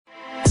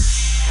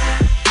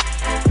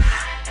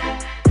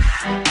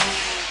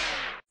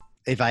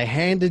if I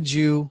handed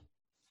you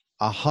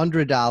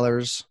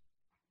 $100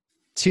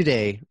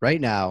 today, right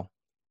now,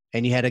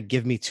 and you had to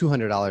give me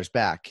 $200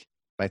 back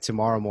by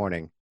tomorrow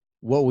morning,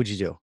 what would you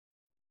do?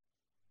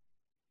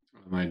 Oh,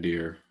 my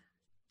dear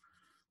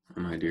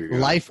God.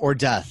 Life or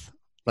death?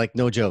 Like,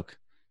 no joke.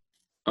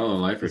 Oh,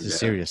 life or This is death.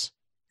 serious.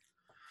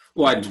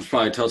 Well, I'd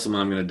probably tell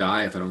someone I'm going to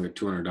die if I don't get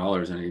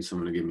 $200. I need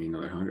someone to give me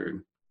another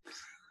 100.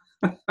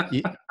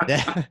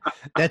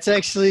 That's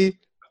actually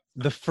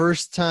the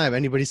first time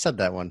anybody said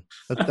that one.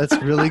 That's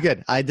really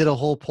good. I did a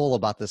whole poll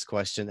about this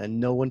question, and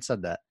no one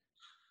said that.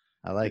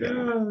 I like it.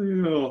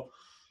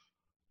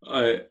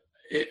 Yeah,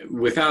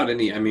 without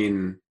any, I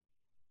mean,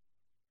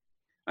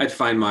 I'd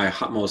find my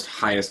most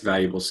highest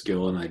valuable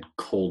skill and I'd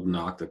cold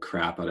knock the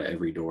crap out of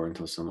every door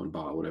until someone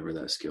bought whatever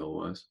that skill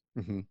was.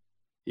 Mm-hmm.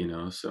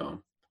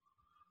 So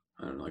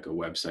I don't know, like a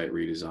website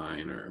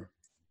redesign or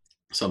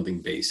something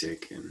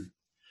basic.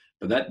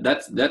 But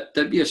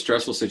that'd be a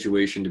stressful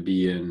situation to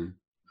be in.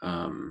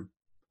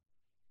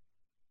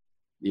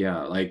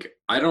 Yeah, like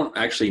I don't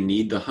actually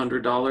need the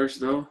 $100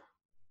 though.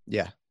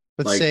 Yeah.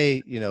 But Like,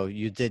 say,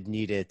 you did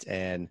need it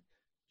and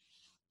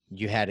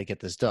you had to get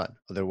this done.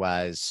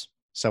 Otherwise,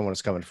 someone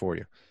is coming for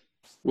you.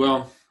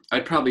 well,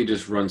 I'd probably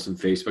just run some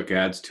Facebook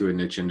ads to a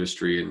niche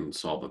industry and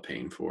solve a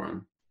pain for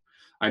them.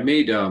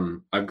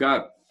 I've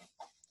got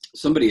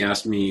somebody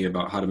asked me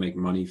about how to make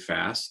money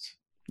fast.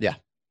 Yeah.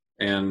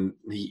 And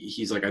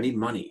he's like, I need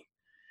money.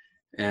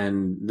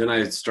 And then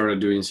I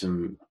started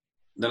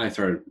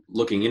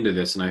looking into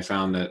this and I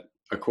found that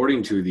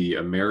according to the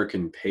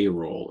American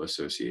Payroll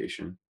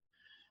Association,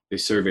 they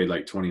surveyed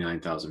like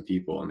 29,000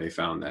 people and they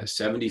found that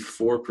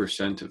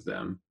 74% of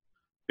them,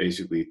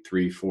 basically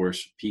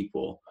 3/4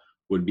 people,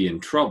 would be in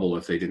trouble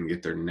if they didn't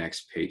get their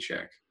next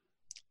paycheck.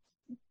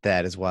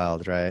 That is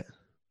wild, right?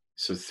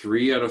 So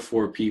 3 out of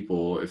 4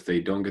 people, if they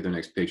don't get their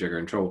next paycheck, are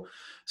in trouble.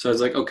 So I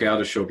was like, okay, I'll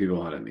just show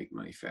people how to make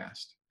money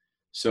fast.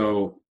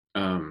 So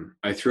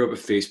I threw up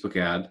a Facebook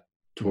ad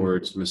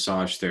towards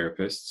massage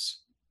therapists,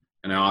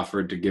 and I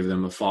offered to give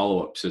them a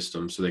follow-up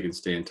system so they can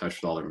stay in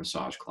touch with all their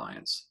massage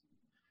clients.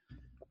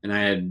 And I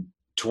had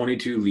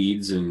 22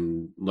 leads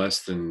in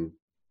less than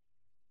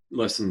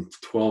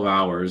 12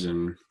 hours,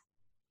 and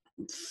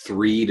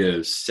 3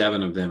 to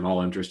 7 of them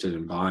all interested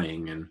in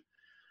buying. And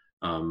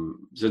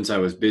since I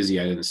was busy,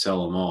 I didn't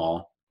sell them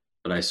all,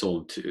 but I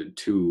sold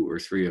 2 or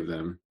 3 of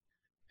them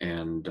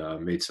and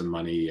made some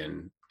money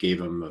and gave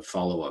them a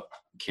follow-up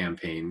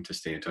campaign to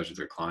stay in touch with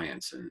their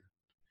clients. And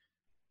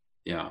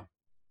yeah.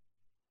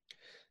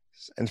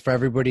 And for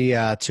everybody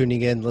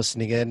tuning in,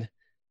 listening in,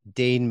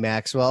 Dane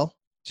Maxwell,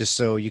 just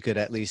so you could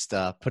at least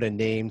put a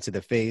name to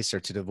the face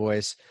or to the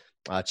voice,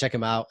 check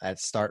him out at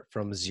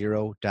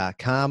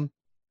startfromzero.com,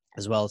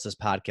 as well as his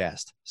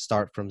podcast,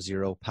 Start From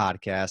Zero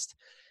Podcast.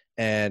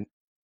 And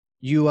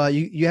you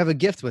have a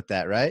gift with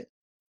that, right?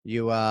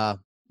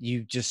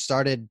 You just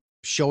started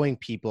showing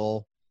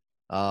people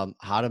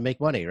how to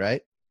make money,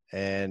 right?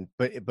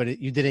 But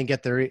you didn't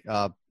get there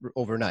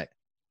overnight.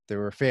 There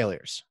were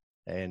failures,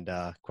 and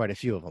quite a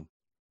few of them.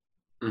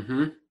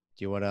 Mm-hmm. Do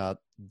you want to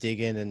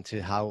dig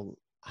into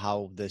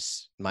how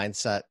this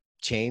mindset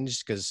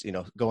changed? Because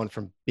going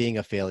from being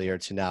a failure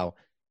to now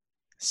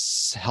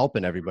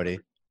helping everybody,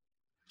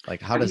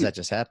 like how does that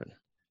just happen?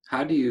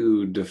 How do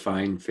you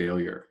define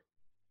failure?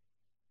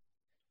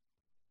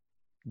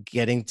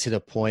 Getting to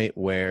the point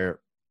where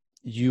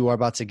you are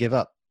about to give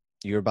up.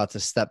 You're about to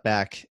step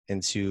back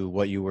into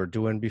what you were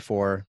doing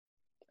before,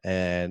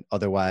 and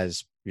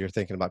otherwise you're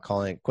thinking about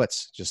calling it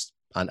quits just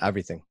on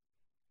everything.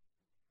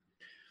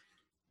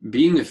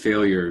 Being a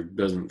failure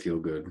doesn't feel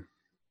good.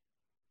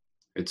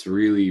 It's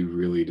really,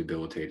 really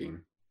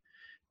debilitating.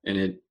 And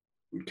it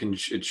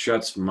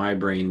shuts my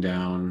brain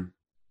down,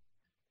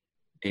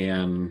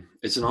 and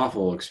it's an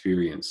awful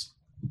experience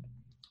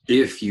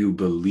if you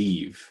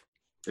believe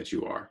that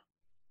you are.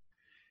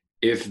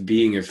 If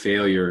being a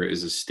failure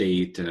is a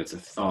state and it's a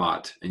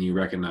thought and you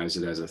recognize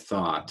it as a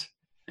thought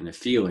and a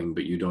feeling,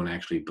 but you don't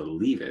actually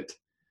believe it,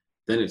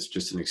 then it's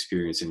just an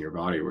experience in your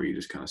body where you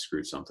just kind of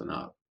screwed something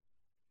up.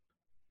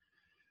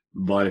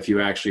 But if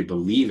you actually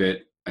believe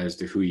it as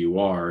to who you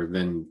are,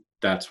 then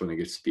that's when it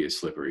gets to be a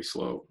slippery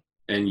slope.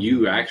 And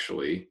you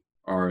actually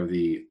are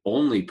the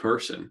only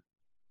person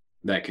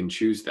that can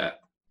choose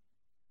that.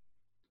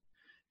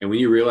 And when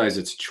you realize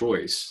it's a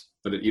choice,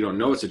 but you don't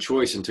know it's a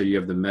choice until you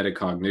have the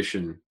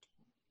metacognition,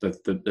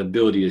 the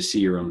ability to see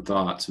your own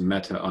thoughts,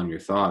 meta on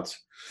your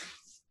thoughts,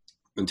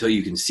 until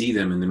you can see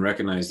them and then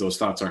recognize those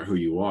thoughts aren't who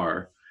you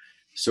are.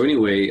 So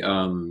anyway,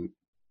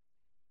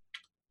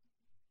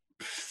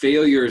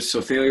 failure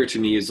to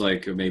me is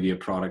like maybe a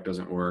product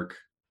doesn't work.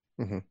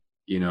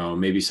 Mm-hmm.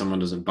 Maybe someone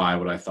doesn't buy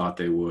what I thought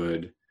they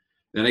would.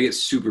 Then I get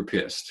super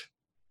pissed.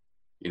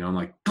 I'm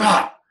like,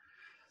 bah!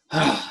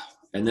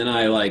 And then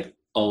I like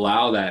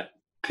allow that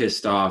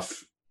pissed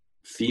off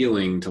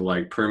feeling to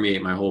like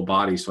permeate my whole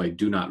body so I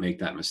do not make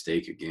that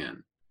mistake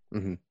again.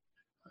 Mm-hmm.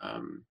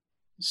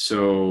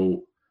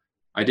 So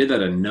I did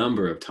that a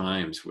number of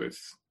times with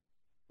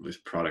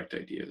product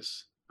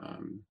ideas.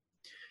 And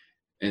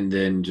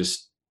then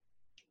just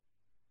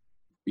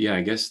yeah,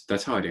 I guess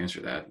that's how I'd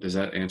answer that. Does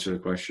that answer the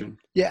question?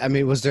 Yeah, I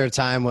mean, was there a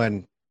time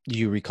when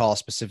you recall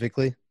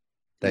specifically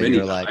that Many,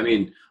 you're like, I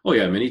mean, oh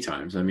yeah, many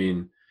times. I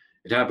mean,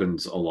 it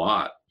happens a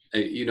lot.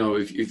 You know,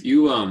 if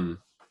you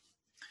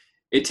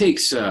it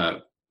takes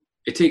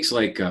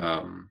like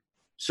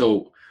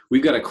so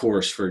we've got a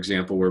course, for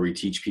example, where we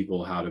teach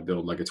people how to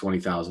build like a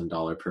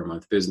 $20,000 per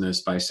month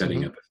business by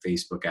setting hmm up a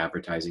Facebook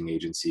advertising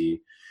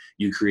agency.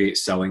 You create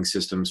selling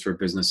systems for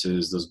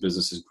businesses. Those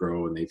businesses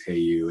grow and they pay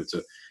you.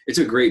 It's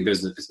a great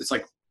business. It's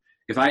like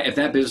if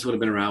that business would have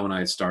been around when I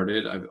had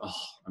started,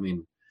 I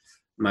mean,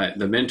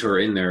 the mentor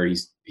in there,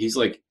 he's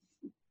like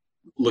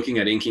looking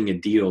at inking a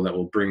deal that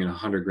will bring in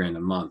 $100,000 a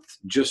month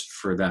just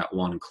for that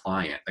one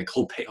client. Like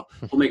he'll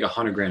make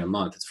 $100,000 a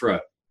month. It's for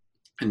a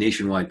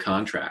nationwide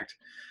contract.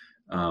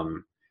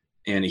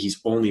 And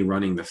he's only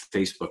running the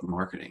Facebook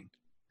marketing.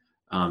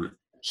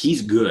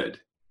 He's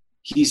good.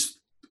 He's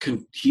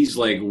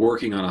like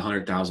working on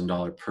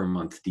 $100,000 per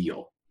month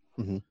deal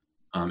hmm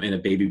in a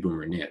baby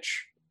boomer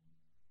niche.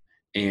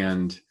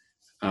 And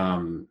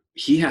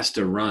he has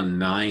to run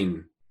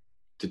 9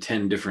 to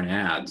 10 different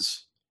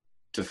ads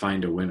to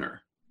find a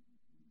winner.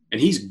 And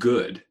he's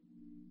good.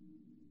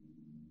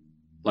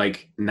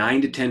 Like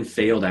 9 to 10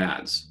 failed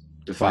ads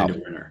to find a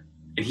winner.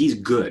 And he's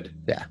good.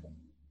 Yeah.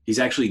 He's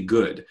actually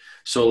good.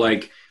 So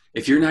like,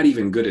 if you're not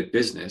even good at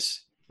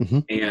business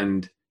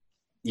and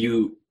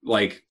you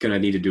like gonna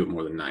need to do it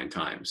more than 9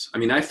 times. I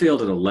mean, I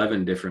failed at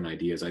 11 different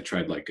ideas. I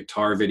tried like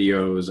guitar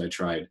videos. I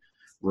tried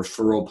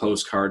referral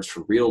postcards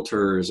for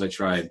realtors. I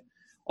tried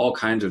all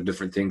kinds of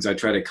different things. I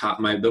tried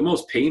to the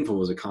most painful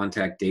was a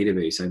contact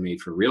database I made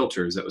for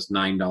realtors that was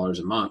 $9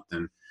 a month.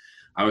 And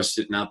I was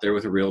sitting out there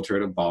with a realtor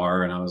at a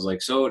bar and I was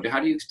like, so how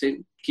do you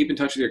keep in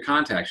touch with your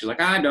contacts? She's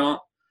like, I don't.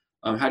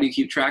 How do you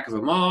keep track of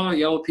them? Oh,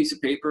 yellow piece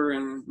of paper,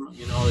 and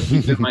you know, I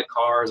keep it in my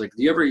car. I was like,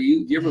 do you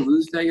ever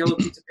lose that yellow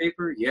piece of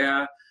paper?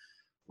 Yeah.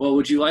 Well,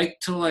 would you like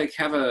to like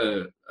have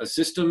a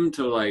system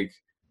to like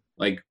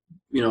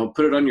you know,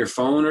 put it on your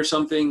phone or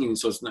something, and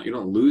so it's not, you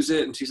don't lose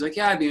it? And she's like,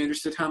 yeah, I'd be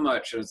interested. How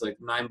much? And it's like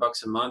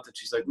 $9 a month. And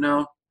she's like,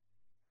 no.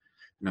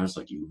 And I was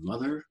like, you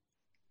mother,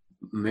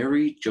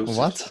 Mary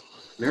Joseph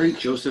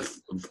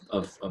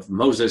of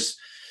Moses.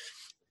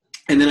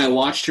 And then I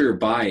watched her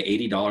buy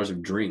 $80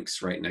 of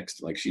drinks right next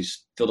to, like,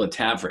 she's filled a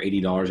tab for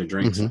 $80 of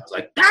drinks. And I was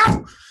like,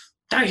 no,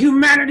 that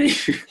humanity.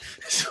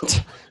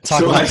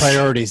 Talk about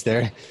priorities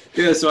there.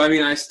 Yeah. So, I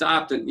mean, I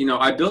stopped and, you know,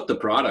 I built the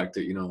product,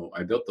 you know,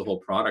 I built the whole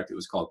product. It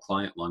was called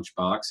Client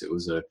Lunchbox. It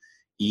was a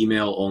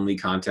email only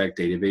contact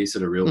database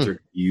that a realtor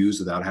could use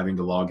without having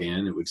to log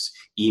in. It would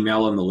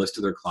email them the list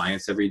of their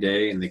clients every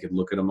day and they could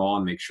look at them all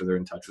and make sure they're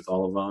in touch with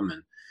all of them.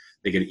 And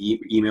they could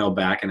email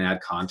back and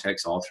add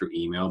context all through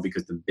email,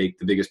 because the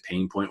biggest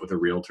pain point with a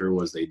realtor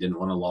was they didn't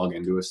want to log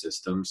into a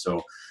system.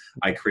 So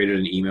I created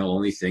an email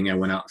only thing. I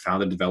went out and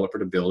found a developer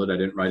to build it. I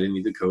didn't write any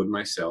of the code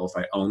myself.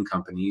 I own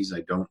companies.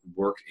 I don't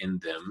work in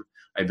them.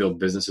 I build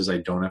businesses I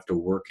don't have to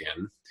work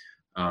in.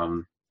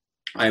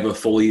 I have a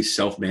fully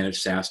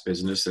self-managed SaaS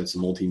business that's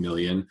low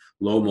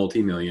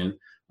multi-million.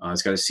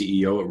 It's got a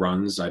CEO it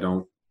runs. I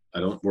don't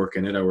work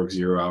in it. I work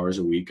 0 hours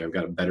a week. I've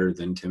got it better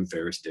than Tim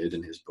Ferriss did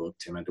in his book.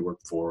 Tim had to work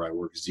 4. I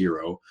work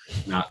 0,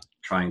 not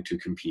trying to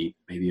compete,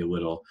 maybe a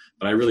little,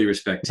 but I really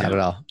respect Tim. Not at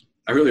all.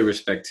 I really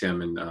respect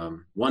him,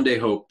 and one day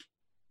hope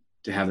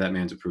to have that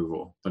man's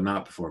approval, but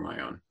not before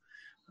my own.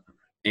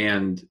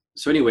 And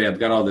so anyway, I've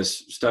got all this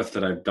stuff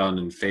that I've done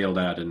and failed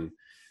at and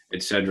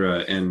et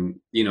cetera. And,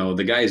 you know,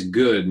 the guy's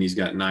good and he's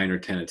got 9 or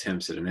 10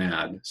 attempts at an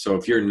ad. So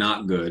if you're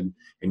not good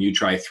and you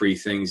try 3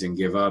 things and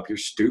give up, you're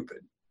stupid.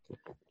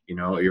 You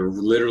know, you're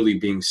literally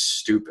being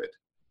stupid.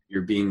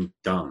 You're being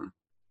dumb.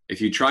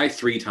 If you try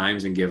 3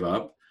 times and give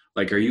up,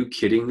 like, are you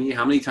kidding me?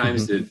 How many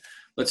times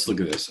let's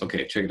look at this.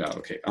 Okay, check it out.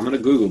 Okay, I'm going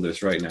to Google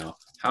this right now.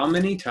 How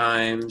many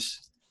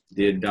times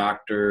did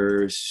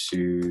Dr.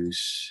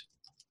 Seuss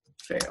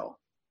fail?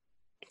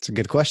 It's a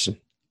good question.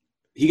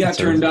 He got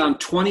turned down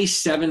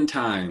 27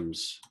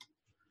 times.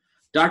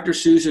 Dr.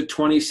 Seuss had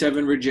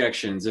 27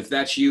 rejections. If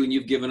that's you and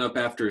you've given up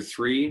after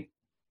 3,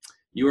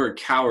 you are a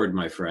coward,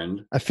 my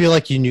friend. I feel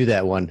like you knew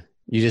that one.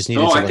 You just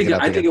needed to I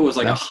think it was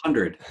like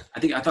 100.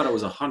 I thought it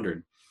was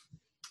 100.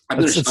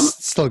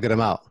 It's still a good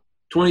amount.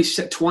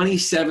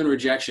 27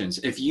 rejections.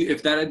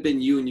 If that had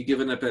been you and you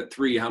given up at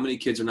 3, how many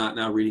kids are not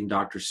now reading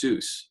Dr.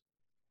 Seuss?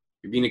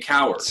 You're being a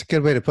coward. It's a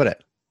good way to put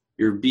it.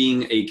 You're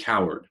being a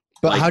coward.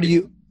 But how do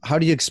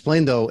you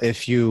explain though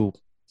if you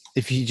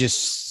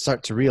just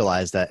start to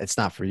realize that it's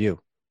not for you?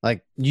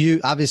 Like, you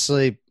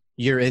obviously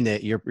you're in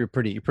it. You're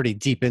pretty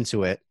deep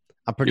into it.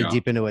 I'm pretty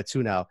deep into it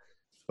too now.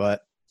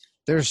 But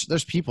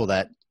there's people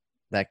that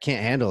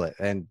can't handle it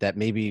and that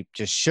maybe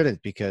just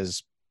shouldn't,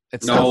 because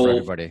it's not for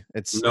everybody.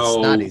 It's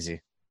not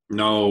easy.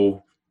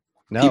 No.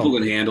 People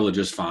can handle it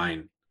just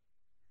fine.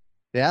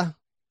 Yeah.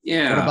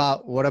 Yeah.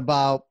 What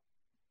about,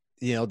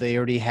 you know, they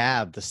already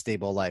have the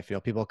stable life. You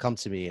know, people come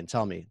to me and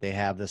tell me they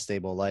have the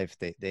stable life.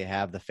 They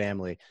have the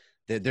family.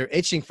 They're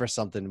itching for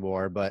something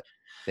more, but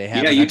they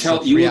have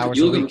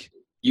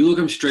you look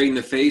them straight in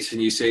the face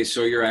and you say,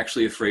 so you're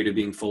actually afraid of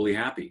being fully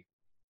happy.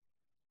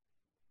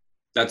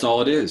 That's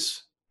all it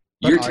is.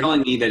 But You're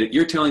telling me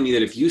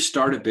that if you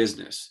start a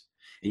business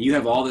and you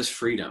have all this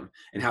freedom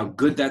and how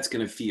good that's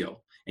going to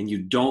feel, and you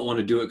don't want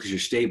to do it because you're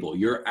stable,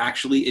 you're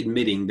actually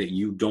admitting that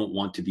you don't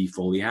want to be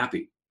fully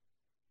happy.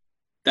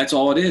 That's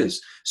all it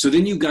is. So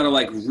then you've got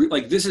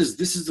to this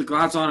is the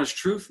God's honest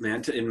truth,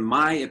 man. In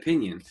my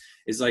opinion,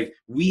 is like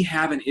we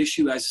have an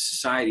issue as a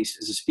society,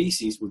 as a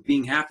species, with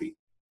being happy.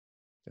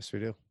 Yes, we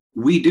do.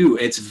 We do.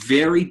 It's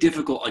very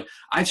difficult. Like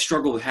I've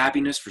struggled with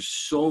happiness for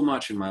so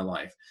much in my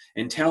life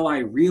until I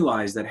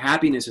realized that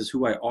happiness is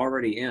who I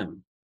already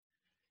am.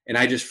 And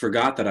I just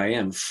forgot that I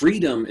am.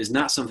 Freedom is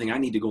not something I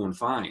need to go and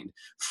find.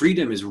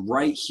 Freedom is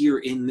right here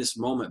in this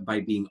moment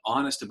by being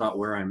honest about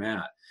where I'm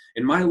at.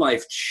 And my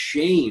life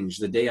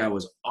changed the day I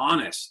was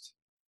honest.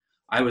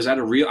 I worked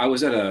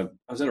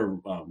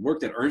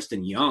at Ernst &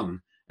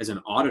 Young as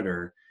an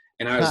auditor.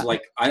 And I was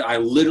like, I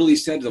literally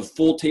said to the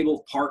full table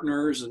of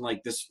partners and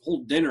like this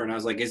whole dinner, and I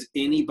was like, is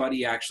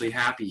anybody actually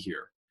happy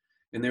here?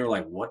 And they were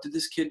like, what did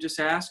this kid just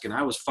ask? And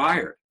I was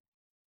fired.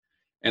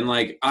 And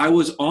like, I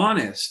was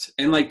honest.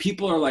 And like,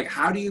 people are like,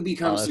 how do you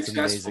become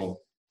successful? Amazing.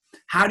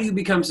 How do you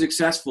become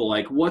successful?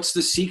 Like, what's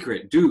the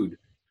secret? Dude,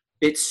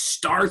 it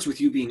starts with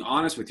you being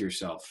honest with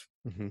yourself.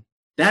 Mm-hmm.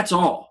 That's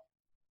all.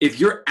 If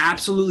you're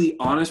absolutely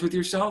honest with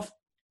yourself,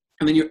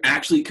 and then you're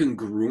actually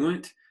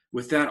congruent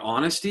with that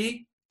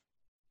honesty,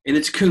 and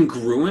it's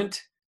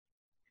congruent,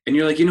 and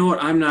you're like, you know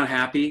what, I'm not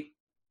happy.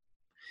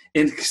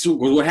 And so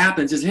what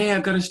happens is, hey,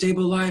 I've got a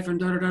stable life, and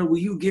da-da-da, will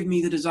you give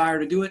me the desire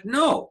to do it?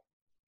 No.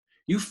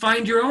 You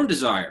find your own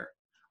desire.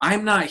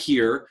 I'm not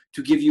here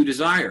to give you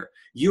desire.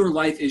 Your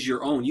life is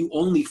your own. You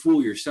only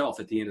fool yourself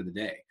at the end of the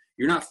day.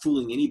 You're not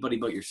fooling anybody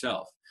but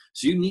yourself.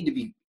 So you need to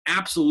be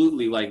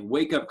absolutely like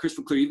wake up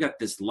crystal clear. You've got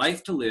this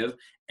life to live.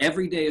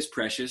 Every day is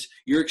precious.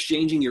 You're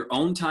exchanging your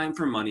own time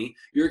for money.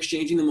 You're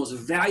exchanging the most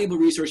valuable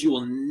resource you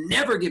will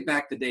never get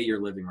back the day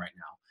you're living right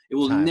now. It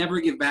will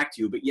never give back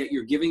to you, but yet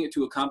you're giving it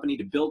to a company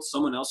to build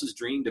someone else's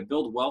dream, to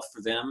build wealth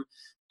for them.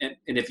 And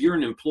if you're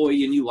an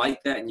employee and you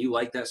like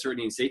that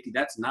certainty and safety,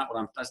 that's not who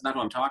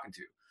I'm talking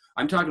to.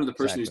 I'm talking to the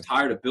person who's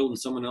tired of building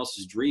someone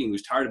else's dream,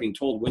 who's tired of being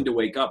told when to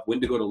wake up, when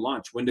to go to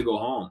lunch, when to go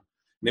home.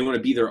 And they want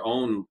to be their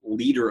own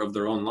leader of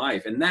their own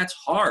life. And that's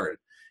hard.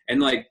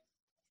 And like,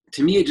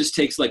 to me, it just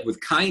takes like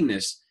with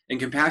kindness and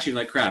compassion,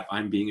 like crap,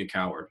 I'm being a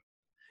coward.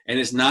 And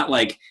it's not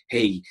like,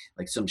 hey,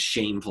 like some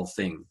shameful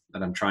thing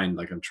that I'm trying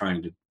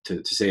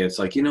to say. It's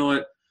like, you know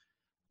what?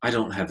 I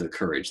don't have the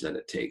courage that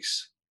it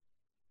takes.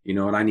 You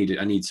know what? I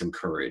need some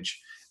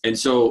courage. And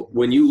so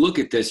when you look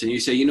at this and you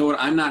say, you know what?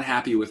 I'm not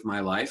happy with my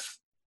life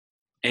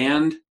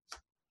and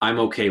I'm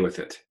okay with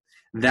it.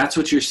 That's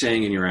what you're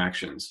saying in your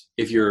actions.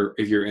 If you're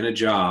in a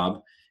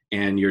job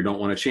and you don't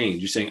want to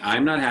change, you're saying,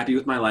 I'm not happy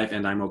with my life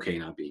and I'm okay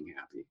not being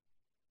happy.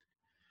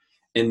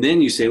 And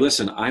then you say,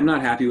 listen, I'm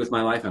not happy with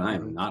my life and I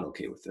am not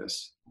okay with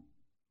this.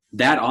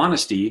 That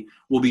honesty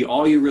will be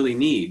all you really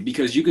need,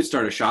 because you could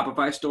start a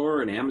Shopify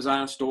store, an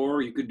Amazon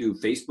store, you could do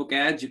Facebook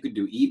ads, you could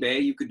do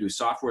eBay, you could do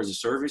software as a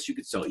service, you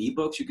could sell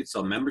ebooks, you could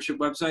sell membership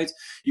websites,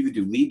 you could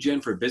do lead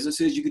gen for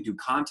businesses, you could do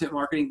content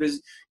marketing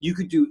business, you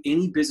could do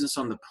any business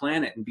on the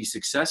planet and be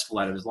successful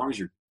at it as long as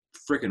you're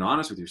freaking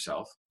honest with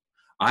yourself.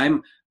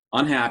 I'm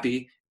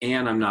unhappy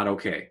and I'm not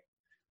okay.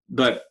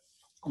 But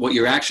what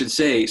your actions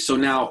say, so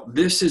now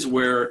this is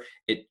where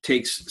it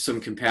takes some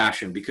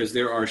compassion, because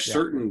there are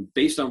certain,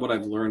 based on what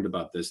I've learned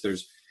about this,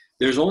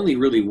 there's only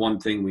really one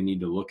thing we need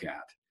to look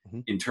at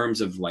in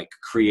terms of like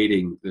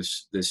creating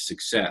this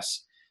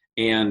success.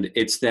 And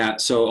it's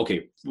that, so,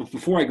 okay,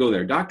 before I go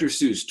there, Dr.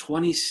 Seuss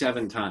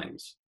 27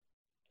 times.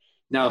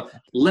 Now,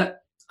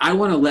 I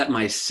want to let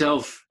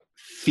myself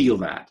feel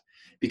that,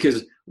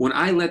 because when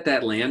I let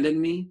that land in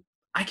me,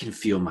 I can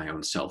feel my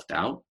own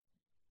self-doubt.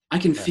 I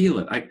can feel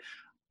it.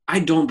 I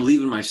don't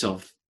believe in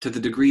myself to the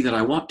degree that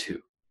I want to.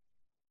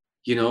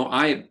 You know,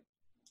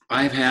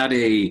 I've had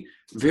a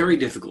very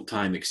difficult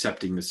time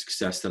accepting the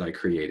success that I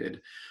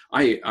created.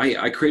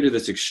 I created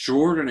this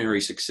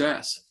extraordinary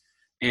success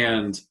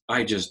and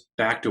I just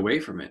backed away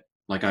from it.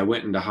 Like I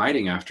went into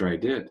hiding after I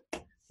did.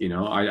 You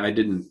know, I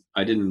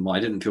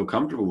didn't feel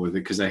comfortable with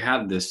it because I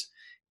had this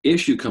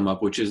issue come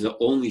up, which is the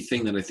only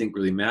thing that I think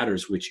really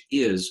matters, which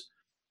is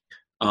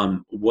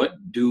what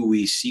do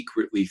we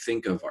secretly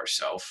think of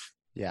ourselves?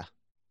 Yeah.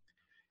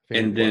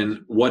 And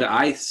then what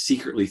I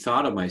secretly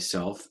thought of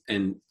myself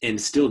and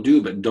still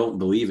do, but don't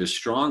believe as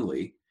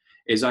strongly,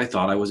 is I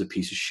thought I was a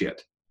piece of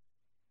shit.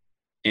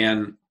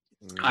 And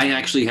I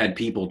actually had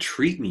people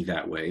treat me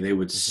that way. They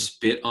would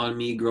spit on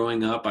me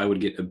growing up. I would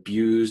get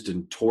abused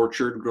and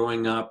tortured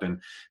growing up. And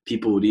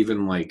people would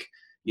even like,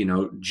 you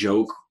know,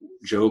 joke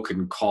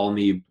and call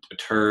me a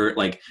turd.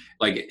 Like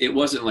it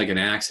wasn't like an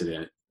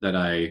accident that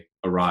I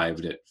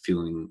arrived at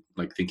feeling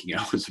like thinking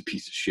I was a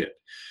piece of shit.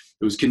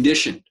 It was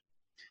conditioned.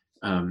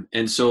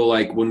 And so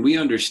like when we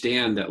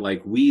understand that,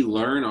 like we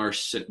learn our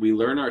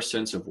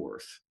sense of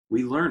worth,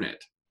 we learn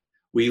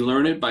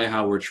it by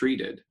how we're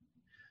treated.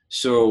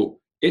 So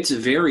it's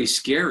very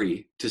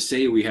scary to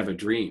say we have a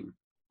dream.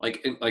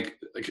 Like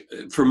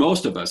for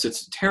most of us,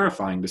 it's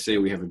terrifying to say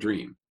we have a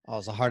dream. Oh,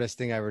 it's the hardest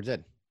thing I ever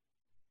did.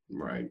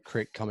 Right.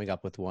 coming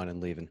up with one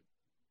and leaving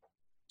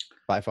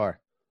by far.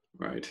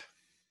 Right.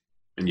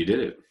 And you did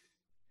it.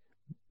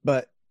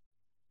 But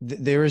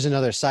there is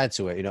another side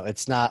to it. You know,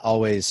 it's not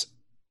always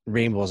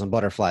rainbows and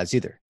butterflies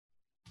either.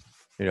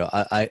 You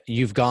know,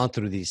 you've gone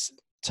through these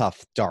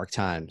tough, dark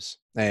times,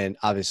 and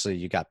obviously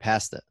you got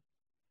past it.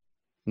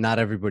 Not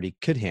everybody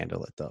could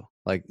handle it though.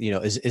 Like, you know,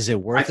 is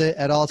it worth it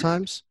at all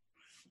times?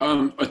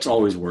 It's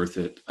always worth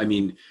it. I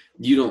mean,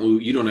 you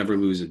don't ever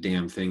lose a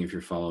damn thing if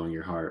you're following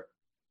your heart.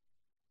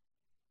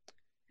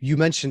 You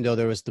mentioned though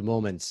there was the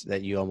moments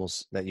that you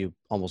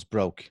almost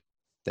broke,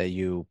 that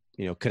you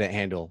know couldn't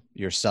handle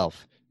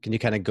yourself. Can you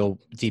kind of go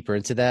deeper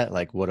into that?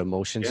 Like what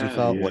emotions you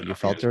felt, what you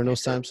felt during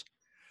those times?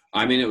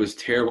 I mean, it was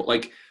terrible.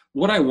 Like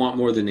what I want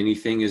more than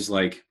anything is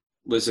like,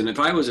 listen, if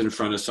I was in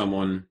front of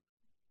someone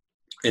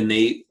and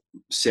they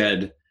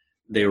said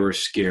they were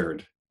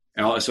scared,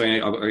 I'll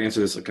answer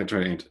this. Like I'll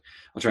try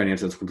and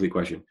answer this complete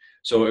question.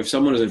 So if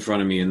someone is in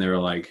front of me and they're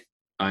like,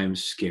 I'm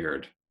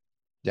scared,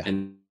 Yeah.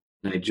 and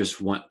I just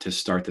want to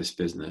start this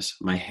business,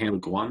 my hand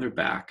would go on their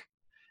back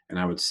and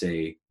I would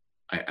say,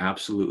 I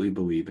absolutely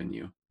believe in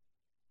you.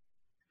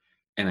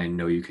 And I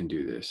know you can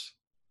do this.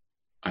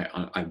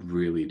 I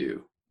really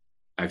do.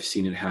 I've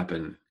seen it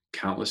happen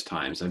countless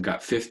times. I've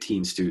got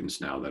 15 students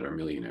now that are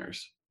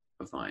millionaires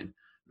of mine.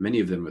 Many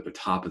of them at the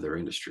top of their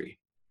industry.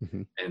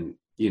 Mm-hmm. And,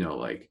 you know,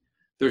 like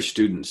there's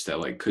students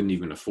that like couldn't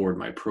even afford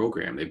my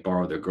program. They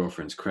borrow their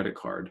girlfriend's credit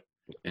card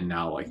and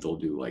now like they'll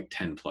do like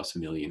 10 plus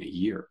million a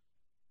year.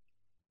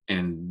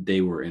 And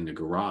they were in the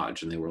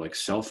garage and they were like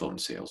cell phone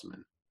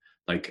salesmen.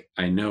 Like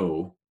I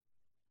know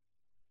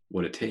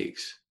what it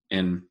takes.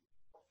 And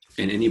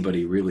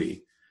anybody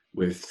really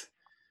with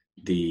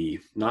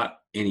not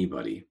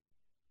anybody,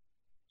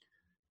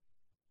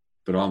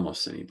 but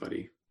almost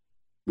anybody.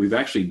 We've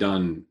actually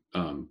done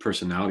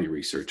personality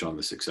research on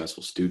the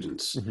successful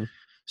students. Mm-hmm.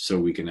 So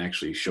we can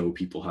actually show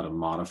people how to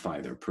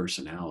modify their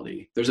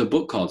personality. There's a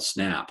book called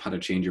Snap, How to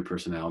Change Your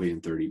Personality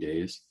in 30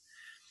 Days.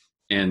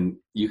 And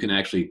you can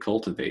actually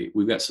cultivate.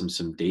 We've got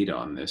some data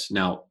on this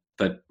now,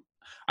 but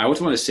I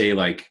always want to say,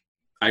 like,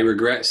 I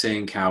regret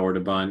saying coward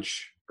a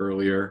bunch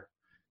earlier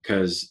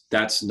because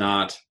that's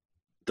not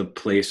the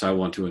place I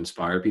want to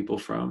inspire people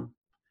from.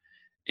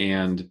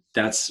 And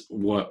that's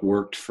what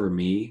worked for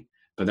me,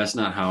 but that's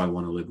not how I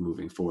want to live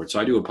moving forward. So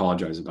I do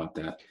apologize about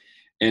that.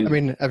 And I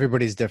mean,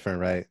 everybody's different,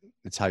 right?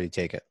 It's how you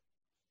take it.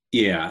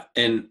 Yeah.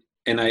 And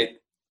I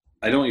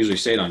don't usually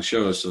say it on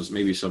shows, so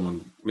maybe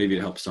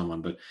it helps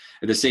someone, but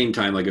at the same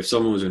time, like if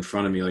someone was in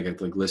front of me, like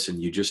I'd like,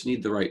 listen, you just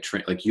need the right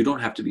train. Like you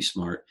don't have to be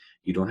smart.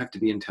 You don't have to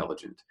be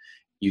intelligent.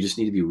 You just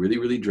need to be really,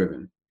 really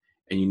driven,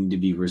 and you need to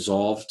be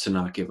resolved to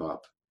not give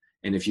up.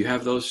 And if you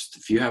have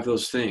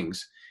those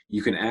things,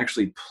 you can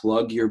actually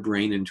plug your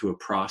brain into a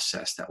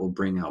process that will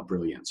bring out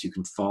brilliance. You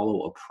can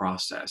follow a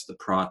process.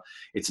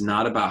 It's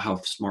not about how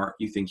smart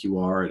you think you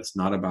are. It's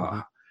not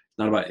about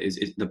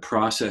the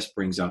process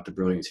brings out the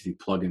brilliance if you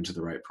plug into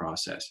the right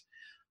process.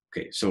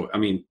 Okay. So, I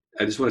mean,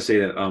 I just want to say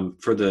that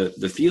for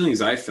the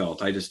feelings I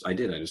felt, I just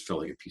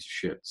felt like a piece of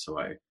shit. So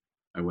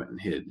I went and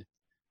hid.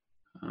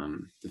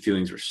 The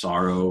feelings were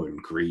sorrow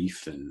and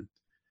grief and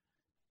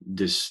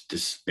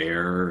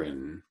despair,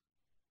 and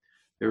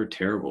they were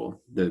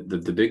terrible.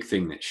 The big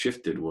thing that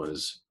shifted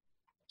was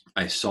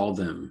I saw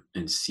them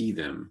and see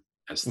them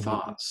as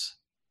thoughts.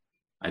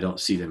 I don't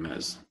see them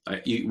as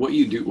what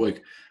you do.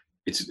 Like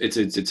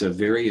it's a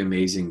very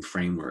amazing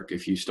framework.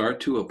 If you start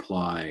to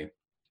apply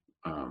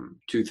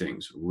two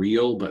things,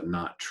 real but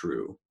not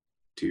true,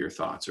 to your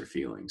thoughts or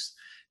feelings,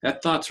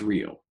 that thought's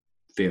real,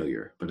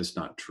 failure, but it's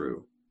not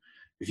true.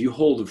 If you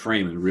hold a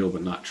frame in real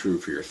but not true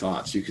for your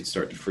thoughts, you can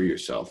start to free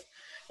yourself.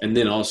 And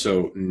then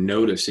also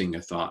noticing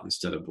a thought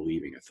instead of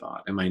believing a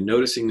thought. Am I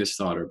noticing this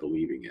thought or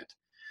believing it?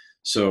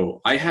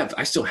 So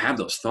I still have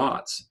those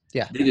thoughts.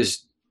 Yeah.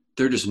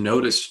 They're just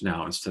noticed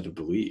now instead of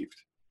believed.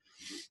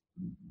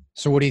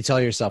 So what do you tell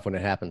yourself when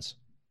it happens?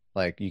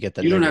 Like you get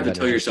the. You don't have to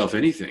tell yourself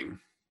anything.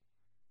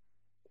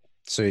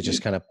 So it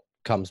just kind of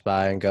comes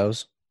by and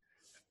goes.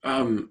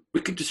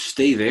 We could just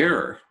stay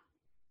there.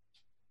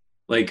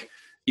 Like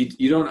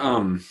you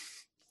don't.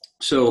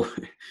 So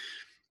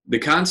the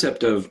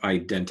concept of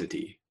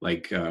identity,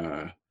 like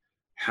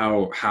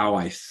how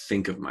I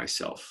think of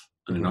myself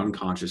in an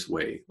unconscious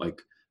way, like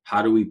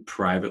how do we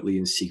privately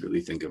and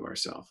secretly think of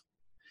ourselves?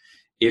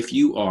 If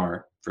you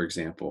are, for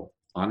example,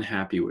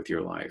 unhappy with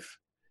your life,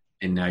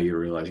 and now you're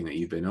realizing that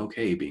you've been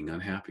okay being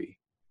unhappy,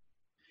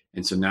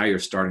 and so now you're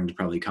starting to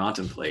probably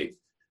contemplate,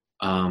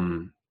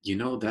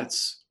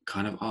 that's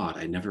kind of odd.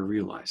 I never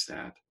realized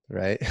that.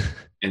 Right.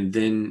 And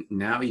then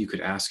now you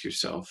could ask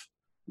yourself,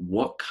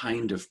 what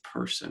kind of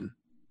person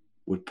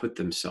would put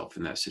themselves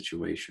in that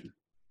situation?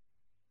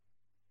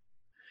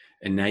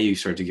 And now you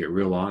start to get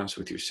real honest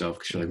with yourself,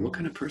 because you're like, what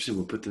kind of person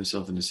would put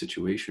themselves in a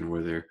situation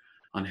where they're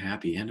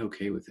unhappy and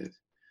okay with it?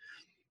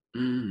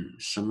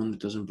 Someone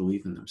that doesn't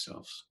believe in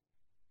themselves.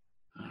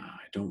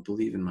 I don't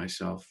believe in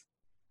myself.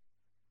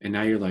 And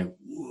now you're like,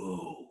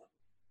 whoa,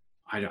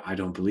 I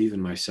don't believe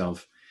in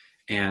myself.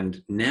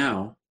 And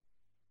now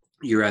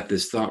you're at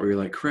this thought where you're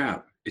like,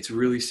 crap, It's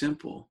really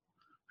simple.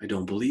 I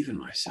don't believe in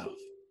myself.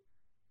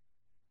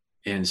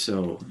 And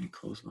so let me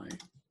close my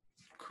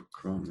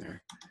Chrome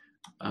there.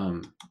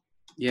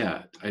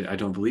 Yeah, I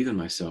don't believe in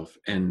myself.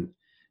 And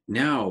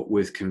now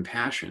with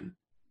compassion,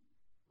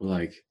 we're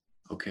like,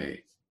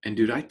 okay. And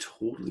dude, I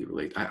totally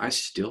relate. I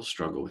still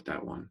struggle with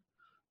that one.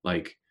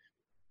 Like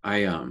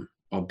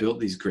I'll build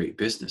these great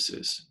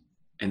businesses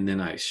and then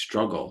I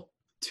struggle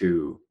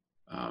to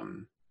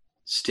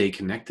stay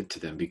connected to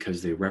them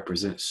because they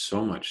represent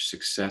so much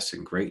success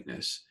and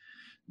greatness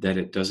that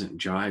it doesn't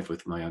jive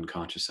with my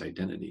unconscious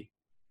identity.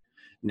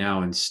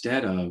 Now,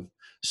 instead of,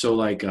 so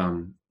like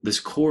this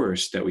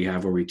course that we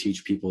have where we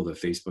teach people the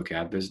Facebook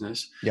ad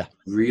business, Yeah.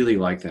 really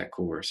like that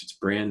course. It's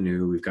brand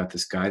new. We've got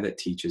this guy that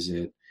teaches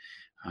it.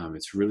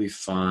 It's really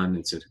fun.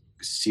 It's a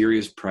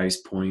serious price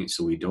point,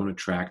 so we don't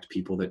attract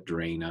people that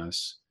drain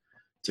us.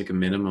 It's like a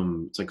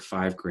minimum, it's like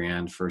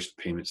 $5,000. First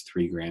payment's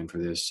 $3,000 for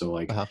this. So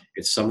like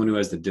it's someone who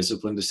has the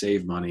discipline to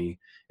save money.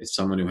 It's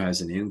someone who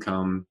has an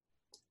income.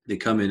 They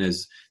come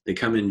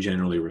in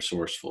generally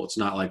resourceful. It's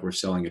not like we're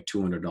selling a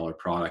 $200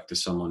 product to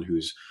someone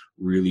who's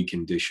really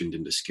conditioned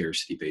into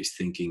scarcity-based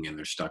thinking and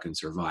they're stuck in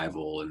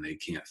survival and they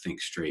can't think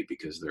straight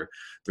because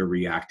they're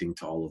reacting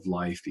to all of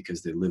life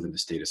because they live in a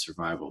state of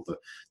survival. But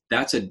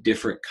that's a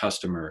different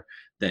customer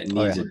that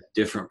needs a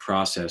different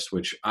process,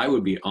 which I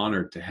would be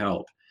honored to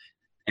help.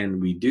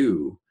 And we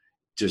do.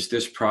 Just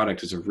this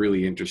product is a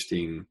really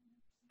interesting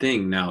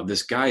thing. Now,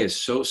 this guy is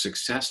so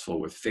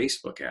successful with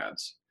Facebook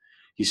ads.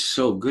 He's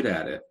so good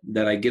at it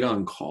that I get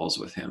on calls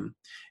with him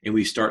and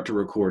we start to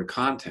record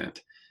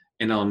content,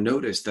 and I'll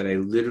notice that I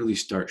literally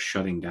start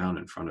shutting down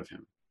in front of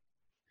him.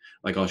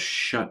 Like I'll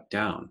shut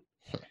down.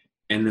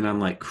 And then I'm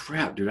like,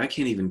 crap, dude, I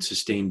can't even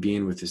sustain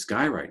being with this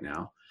guy right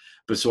now.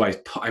 But so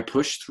I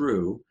push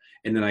through,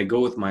 and then I go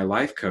with my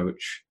life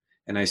coach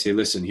and I say,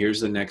 listen, here's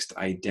the next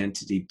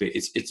identity.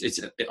 It's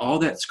all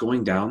that's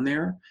going down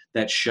there,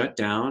 that shut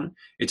down.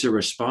 It's a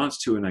response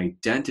to an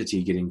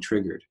identity getting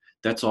triggered.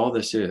 That's all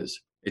this is.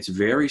 It's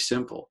very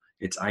simple.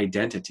 It's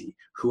identity,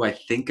 who I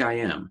think I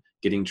am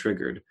getting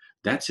triggered.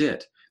 That's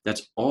it.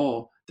 That's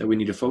all that we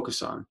need to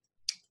focus on.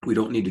 We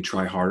don't need to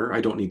try harder. I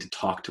don't need to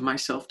talk to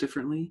myself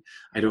differently.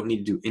 I don't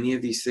need to do any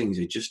of these things.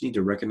 I just need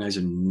to recognize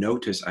and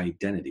notice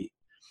identity.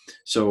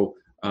 So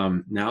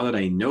now that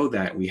I know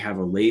that, we have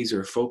a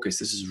laser focus.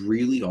 This is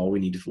really all we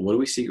need to. What do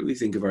we secretly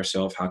think of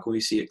ourselves? How can we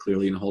see it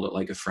clearly and hold it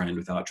like a friend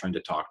without trying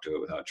to talk to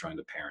it, without trying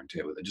to parent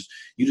it? With it,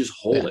 you just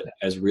hold it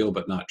as real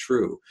but not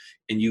true,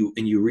 and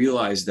you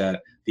realize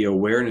that the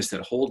awareness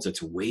that holds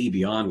it's way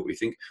beyond what we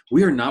think.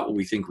 We are not what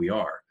we think we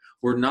are.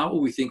 We're not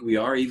what we think we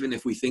are, even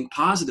if we think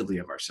positively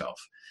of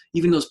ourselves.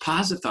 Even those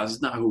positive thoughts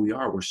is not who we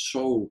are. We're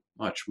so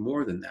much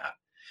more than that.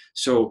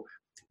 So,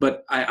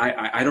 but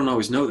I don't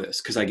always know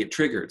this because I get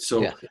triggered.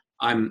 So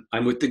I'm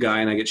with the guy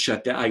and I get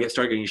shut down.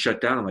 Start getting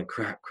shut down. I'm like,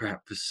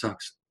 crap, this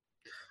sucks.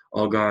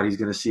 Oh God, he's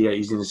going to see it.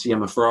 He's going to see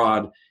I'm a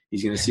fraud.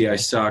 He's going to see I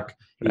suck.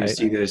 He's going to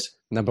see this.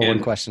 Number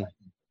one question.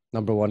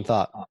 Number one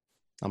thought.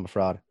 I'm a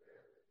fraud.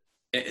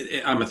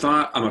 I'm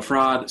a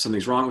fraud.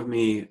 Something's wrong with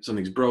me.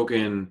 Something's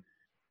broken.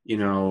 You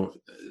know,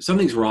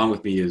 something's wrong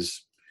with me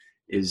is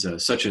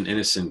such an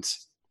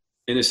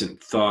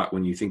innocent thought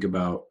when you think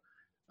about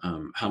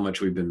how much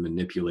we've been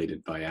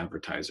manipulated by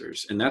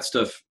advertisers, and that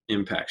stuff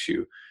impacts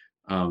you.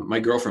 My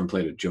girlfriend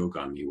played a joke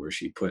on me where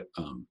she put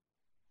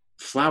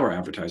flower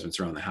advertisements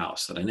around the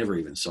house that I never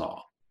even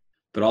saw.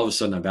 But all of a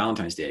sudden on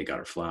Valentine's Day, I got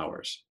her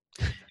flowers.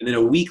 And then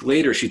a week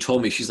later, she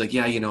told me, she's like,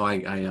 yeah, you know, I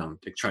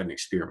tried an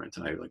experiment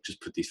and I like just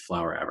put these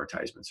flower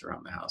advertisements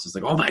around the house. It's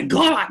like, oh my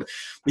God.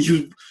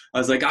 I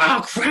was like,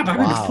 oh crap, I'm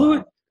in the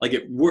foot. Like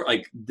it worked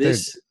like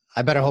this. Dude,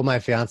 I better hope my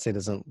fiance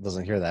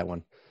doesn't hear that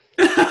one.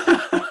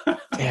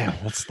 Damn,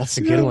 that's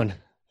a good one.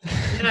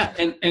 Yeah.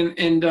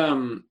 And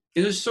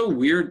it was so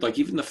weird. Like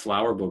even the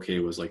flower bouquet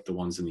was like the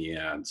ones in the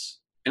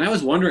ads. And I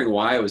was wondering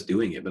why I was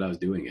doing it, but I was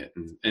doing it.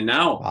 And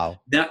now,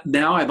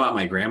 now I bought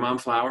my grandma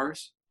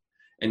flowers.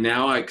 And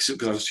now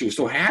because she was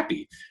so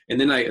happy. And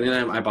then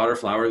I bought her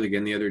flowers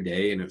again the other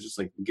day, and it was just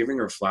like giving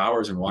her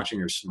flowers and watching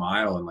her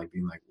smile and like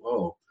being like,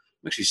 whoa,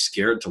 I'm actually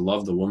scared to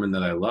love the woman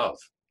that I love.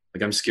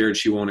 Like I'm scared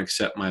she won't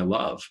accept my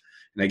love.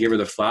 And I give her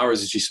the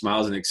flowers and she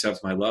smiles and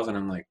accepts my love. And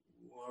I'm like,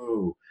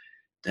 whoa,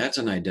 that's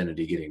an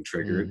identity getting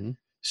triggered. Mm-hmm.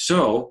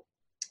 So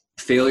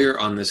failure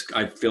on this,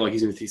 I feel like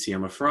he's going to see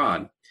I'm a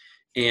fraud.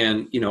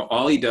 And, you know,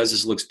 all he does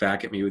is looks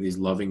back at me with these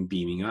loving,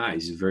 beaming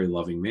eyes. He's a very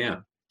loving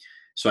man.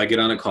 So I get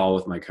on a call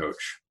with my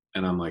coach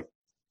and I'm like,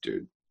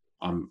 dude,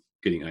 I'm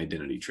getting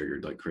identity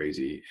triggered like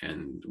crazy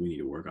and we need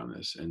to work on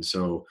this. And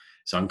so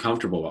I'm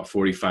comfortable about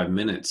 45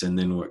 minutes. And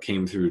then what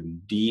came through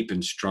deep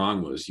and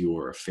strong was,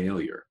 you're a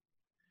failure.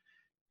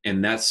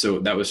 And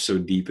that was so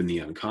deep in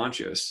the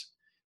unconscious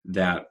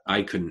that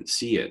I couldn't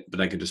see it, but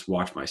I could just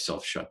watch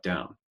myself shut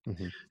down.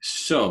 Mm-hmm.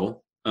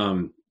 So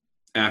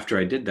after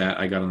I did that,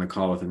 I got on a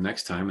call with him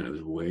next time and it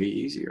was way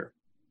easier.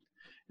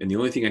 And the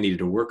only thing I needed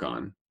to work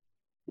on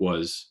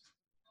was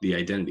the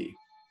identity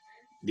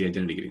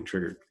getting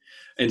triggered.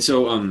 And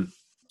so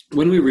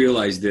when we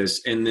realize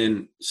this, and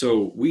then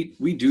so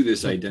we do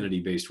this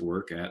identity-based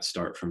work at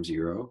Start From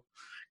Zero,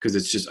 because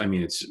it's just, I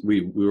mean, it's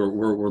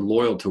we're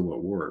loyal to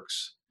what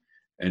works.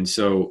 And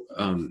so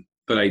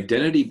but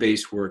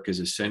identity-based work is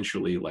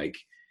essentially like,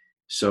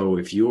 so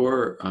if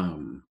you're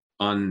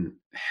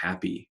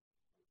unhappy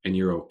and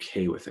you're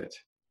okay with it,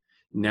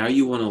 now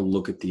you want to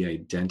look at the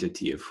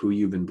identity of who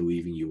you've been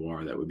believing you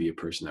are. That would be a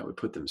person that would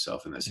put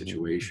themselves in that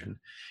situation.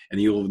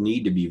 And you'll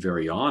need to be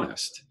very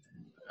honest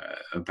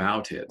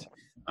about it.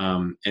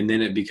 And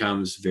then it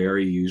becomes it's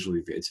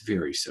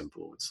very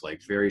simple. It's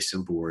like very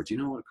simple words. You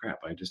know what, crap,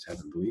 I just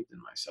haven't believed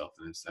in myself.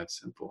 And it's that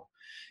simple.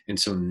 And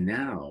so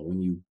now when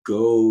you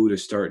go to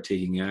start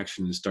taking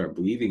action and start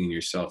believing in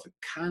yourself, it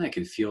kind of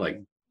can feel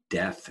like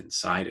death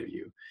inside of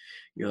you.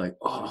 You're like,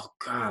 oh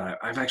God,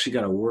 I've actually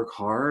got to work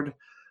hard.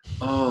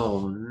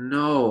 Oh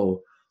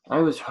no, I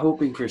was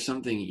hoping for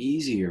something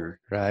easier.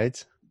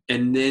 Right.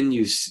 And then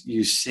you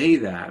say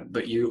that,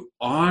 but you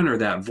honor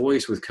that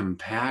voice with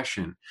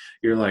compassion.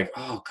 You're like,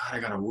 oh God, I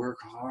got to work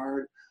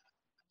hard.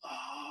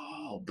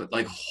 Oh, but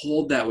like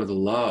hold that with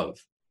love.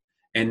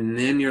 And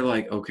then you're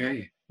like,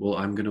 okay, well,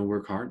 I'm going to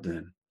work hard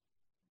then.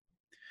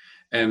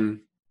 And,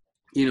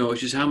 you know,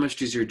 it's just, how much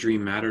does your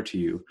dream matter to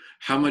you?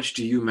 How much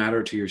do you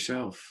matter to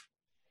yourself?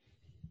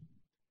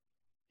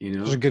 You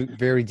know, those are good,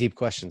 very deep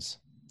questions.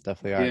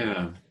 Definitely are.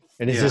 Yeah.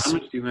 And is how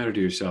much do you matter to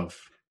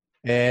yourself?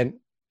 And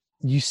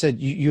you said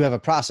you have a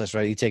process,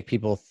 right? You take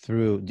people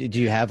through. Do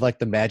you have like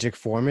the magic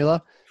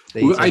formula?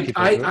 Well,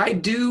 I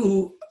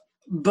do,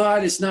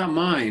 but it's not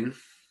mine.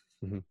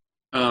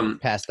 Mm-hmm.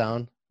 Passed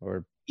down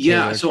or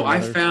yeah. So I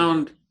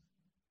found,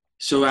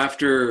 so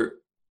after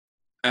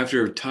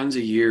tons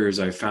of years,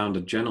 I found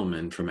a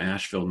gentleman from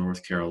Asheville,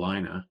 North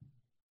Carolina,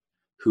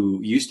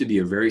 who used to be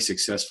a very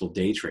successful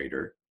day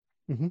trader.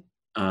 Mm-hmm.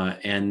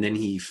 And then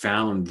he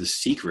found the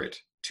secret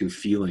to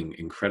feeling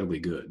incredibly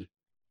good,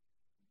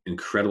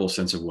 incredible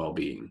sense of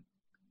well-being.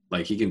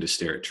 Like he can just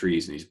stare at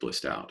trees and he's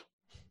blissed out.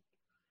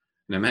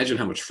 And imagine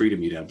how much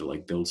freedom you'd have to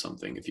like build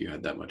something if you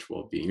had that much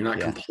well-being. You're not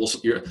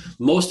compulsive.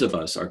 Most of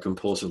us are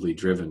compulsively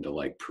driven to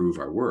like prove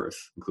our worth,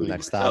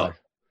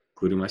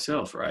 including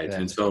myself, right? Yeah.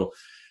 And so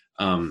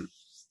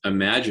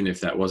imagine if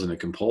that wasn't a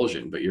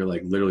compulsion, but you're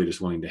like literally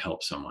just wanting to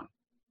help someone.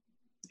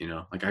 You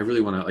know, like I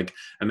really want to like,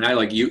 I mean, I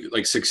like you,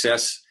 like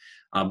success.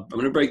 I'm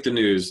going to break the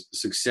news.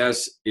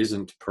 Success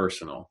isn't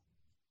personal.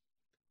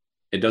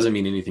 It doesn't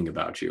mean anything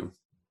about you.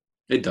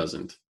 It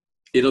doesn't.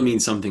 It'll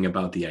mean something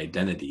about the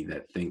identity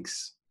that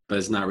thinks, but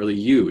it's not really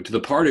you. To the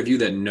part of you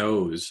that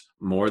knows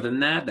more than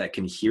that, that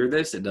can hear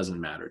this, it doesn't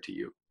matter to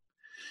you.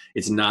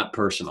 It's not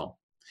personal.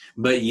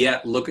 But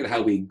yet, look at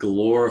how we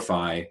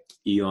glorify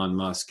Elon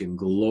Musk and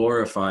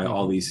glorify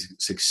all these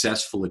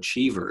successful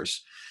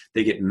achievers.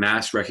 They get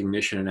mass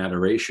recognition and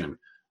adoration.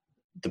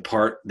 The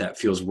part that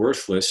feels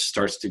worthless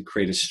starts to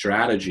create a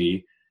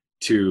strategy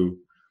to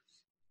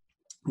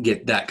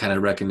get that kind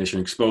of recognition,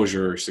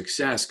 exposure, or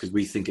success because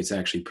we think it's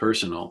actually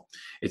personal.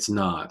 It's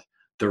not.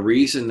 The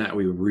reason that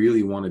we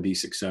really want to be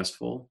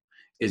successful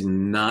is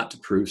not to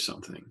prove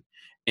something.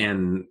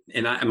 And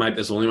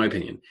that's only my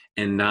opinion,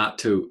 and not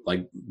to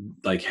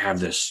like have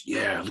this,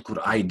 yeah, look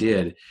what I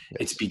did. Yes.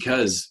 It's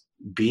because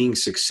being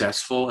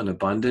successful and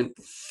abundant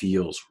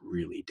feels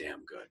really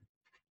damn good.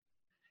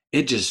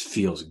 It just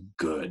feels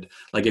good.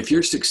 Like if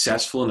you're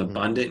successful and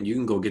abundant and you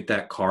can go get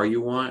that car you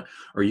want,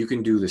 or you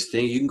can do this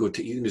thing, you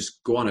can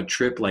just go on a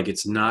trip. Like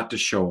it's not to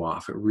show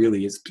off. It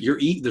really is.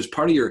 There's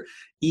part of your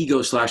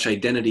ego /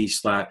 identity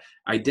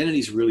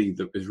is really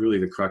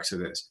the crux of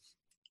this.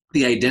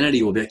 The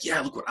identity will be like,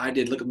 yeah, look what I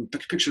did. Look at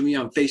a picture of me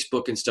on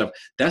Facebook and stuff.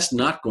 That's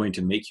not going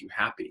to make you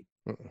happy.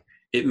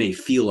 It may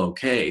feel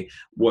okay.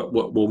 What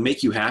will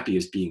make you happy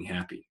is being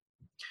happy.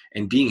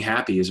 And being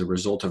happy is a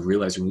result of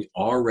realizing we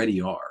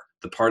already are.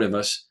 The part of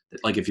us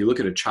that, like if you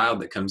look at a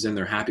child that comes in,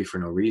 they're happy for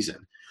no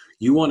reason.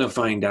 You want to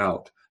find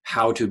out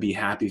how to be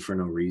happy for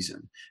no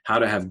reason, how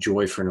to have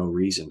joy for no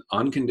reason.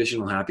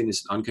 Unconditional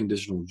happiness and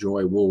unconditional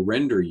joy will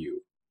render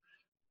you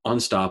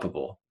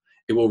unstoppable.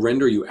 It will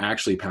render you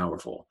actually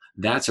powerful.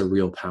 That's a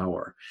real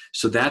power.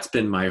 So that's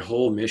been my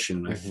whole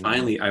mission.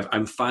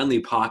 I'm finally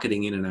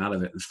pocketing in and out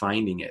of it and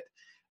finding it.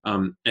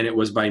 And it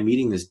was by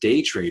meeting this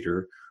day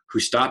trader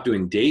who stopped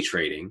doing day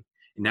trading.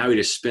 And now he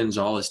just spends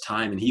all his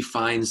time and he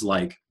finds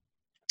like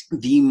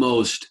the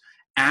most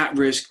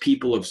at-risk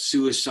people of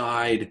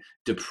suicide,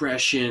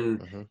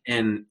 depression,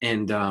 and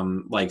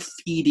like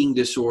eating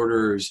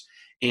disorders.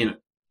 And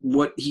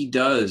what he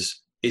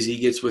does is he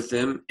gets with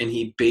them and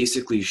he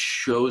basically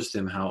shows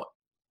them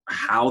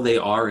how they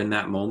are in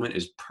that moment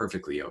is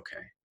perfectly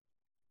okay.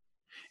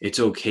 It's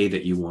okay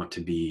that you want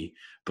to be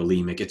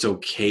bulimic. It's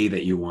okay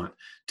that you want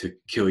to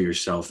kill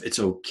yourself. It's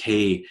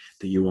okay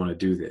that you want to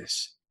do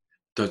this.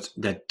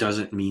 That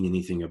doesn't mean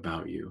anything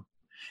about you.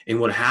 And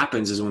what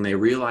happens is when they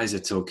realize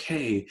it's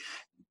okay,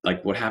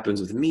 like what happens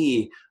with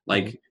me,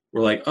 like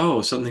we're like,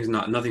 oh,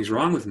 nothing's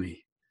wrong with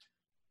me.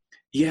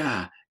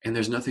 Yeah. And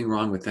there's nothing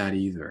wrong with that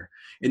either.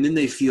 And then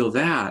they feel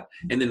that.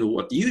 And then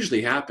what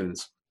usually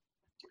happens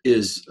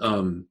is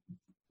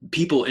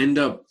people end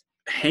up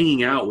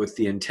hanging out with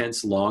the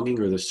intense longing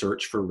or the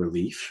search for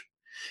relief.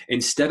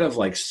 Instead of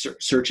like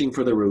searching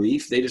for the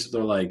relief,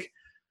 they're like,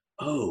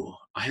 oh,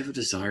 I have a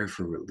desire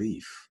for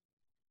relief.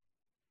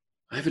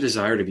 I have a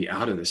desire to be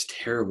out of this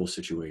terrible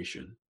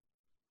situation.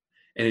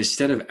 And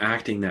instead of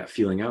acting that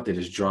feeling out, they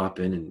just drop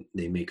in and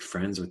they make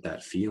friends with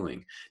that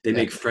feeling. They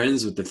make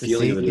friends with the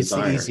feeling of the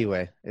desire. It's the easy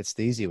way. It's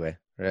the easy way,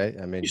 right?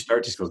 I mean, you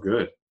start to feel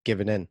good.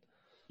 Giving in.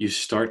 You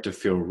start to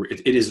feel,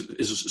 it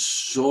is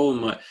so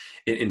much,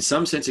 in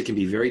some sense, it can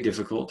be very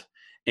difficult.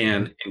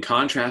 And in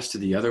contrast to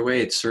the other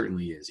way, it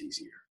certainly is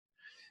easier.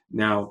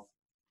 Now,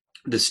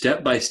 the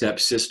step-by-step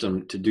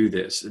system to do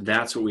this,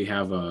 that's what we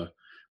have a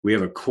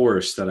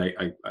course that I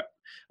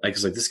like,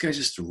 it's like, this guy's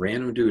just a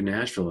random dude in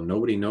Nashville and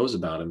nobody knows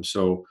about him.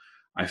 So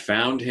I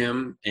found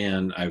him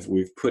and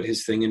we've put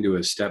his thing into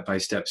a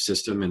step-by-step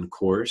system and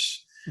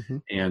course,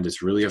 and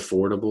it's really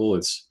affordable.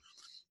 It's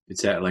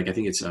at, like, I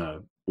think it's,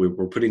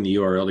 we're putting the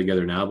URL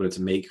together now, but it's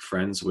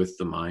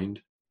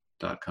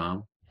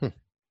makefriendswiththemind.com.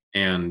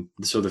 And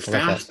so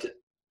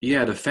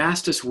the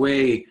fastest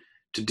way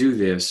to do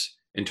this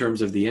in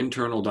terms of the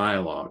internal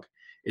dialogue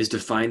is to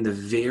find the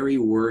very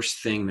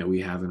worst thing that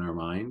we have in our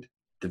mind,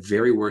 the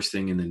very worst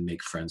thing, and then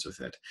make friends with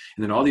it.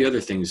 And then all the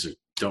other things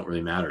don't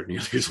really matter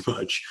nearly as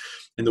much.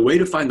 And the way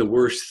to find the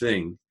worst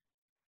thing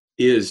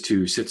is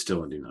to sit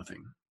still and do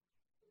nothing.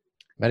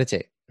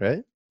 Meditate,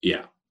 right?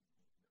 Yeah.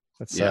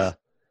 That's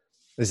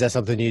is that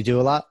something you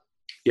do a lot?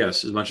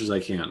 Yes, as much as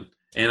I can.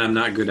 And I'm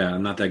not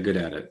that good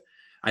at it.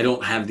 I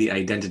don't have the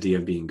identity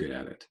of being good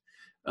at it.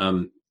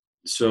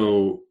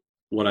 So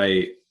what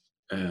I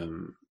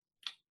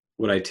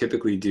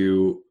typically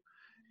do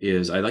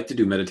is I like to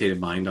do Meditative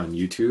Mind on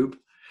YouTube,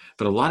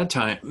 but a lot of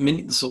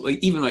time, so like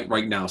even like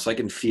right now, so I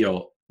can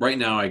feel, right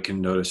now I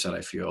can notice that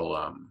I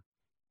feel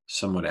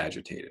somewhat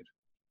agitated.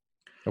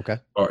 Okay.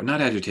 Or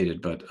not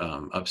agitated, but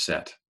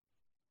upset.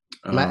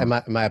 Am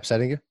I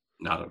upsetting you?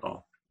 Not at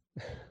all.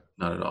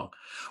 Not at all.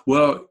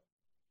 Well,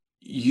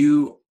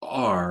 you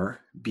are,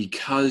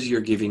 because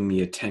you're giving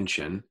me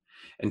attention,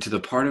 and to the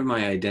part of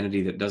my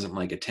identity that doesn't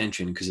like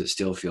attention because it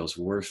still feels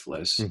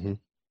worthless,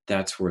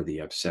 that's where the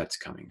upset's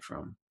coming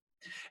from.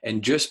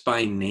 And just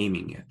by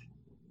naming it,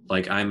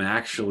 like, I'm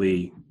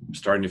actually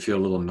starting to feel a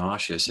little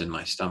nauseous in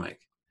my stomach.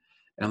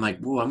 And I'm like,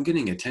 whoa, I'm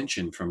getting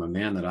attention from a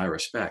man that I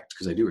respect,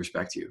 because I do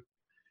respect you.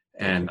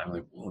 And I'm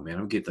like, whoa, man,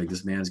 I'm getting, like,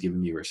 this man's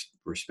giving me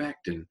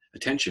respect and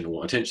attention.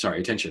 Well,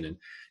 attention. And,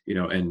 you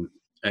know,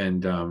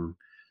 and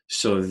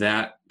so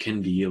that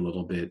can be a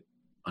little bit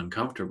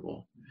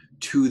uncomfortable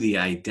to the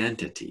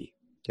identity.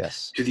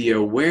 Yes. To the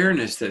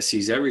awareness that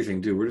sees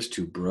everything. Dude, we're just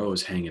two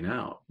bros hanging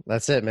out.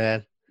 That's it,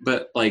 man.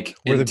 But like,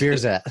 where the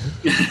beer's at.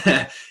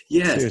 Yes.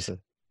 Seriously.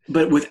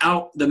 But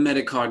without the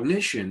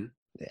metacognition.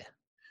 Yeah.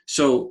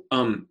 So,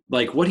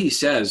 like, what he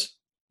says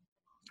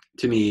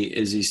to me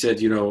is, he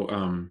said, you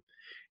know,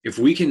 if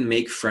we can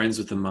make friends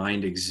with the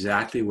mind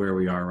exactly where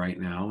we are right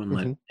now and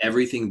let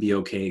everything be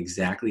okay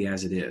exactly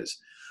as it is,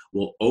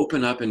 we'll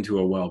open up into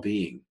a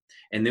well-being.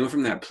 And then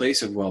from that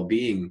place of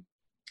well-being,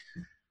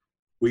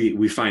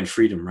 we find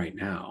freedom right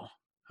now.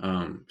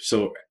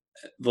 So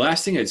the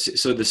last thing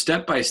so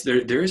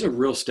the there is a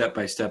real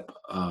step-by-step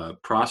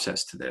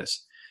process to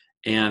this.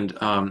 And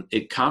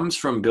it comes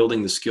from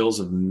building the skills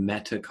of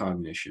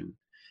metacognition.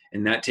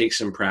 And that takes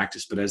some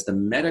practice. But as the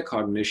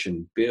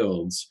metacognition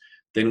builds,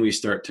 then we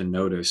start to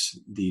notice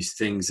these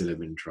things that have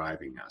been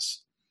driving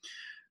us.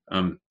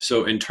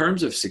 So in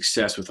terms of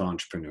success with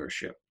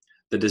entrepreneurship,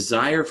 the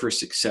desire for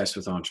success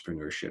with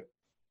entrepreneurship,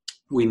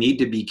 we need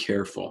to be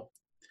careful,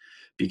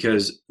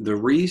 because the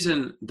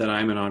reason that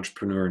I'm an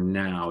entrepreneur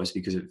now is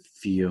because it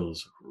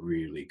feels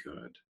really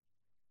good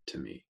to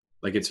me.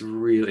 Like, it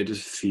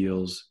just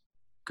feels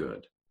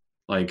good.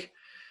 Like,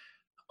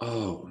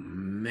 oh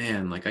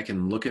man, like, I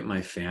can look at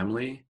my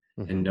family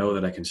and know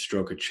that I can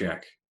stroke a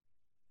check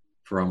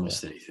for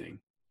almost anything.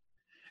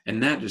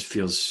 And that just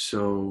feels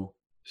so,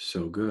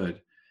 so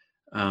good.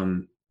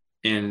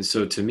 And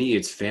so to me,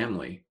 it's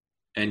family.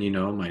 And, you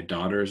know, my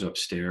daughter's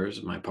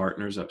upstairs, my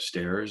partner's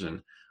upstairs,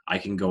 and I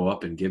can go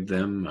up and give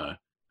them a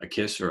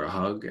kiss or a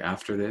hug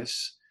after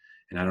this.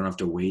 And I don't have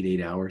to wait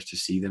 8 hours to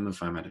see them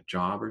if I'm at a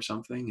job or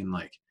something. And,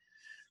 like,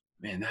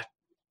 man,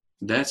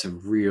 that's a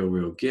real,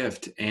 real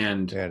gift.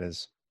 And yeah, it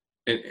is.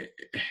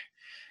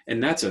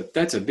 And that's a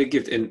big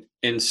gift.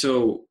 And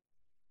so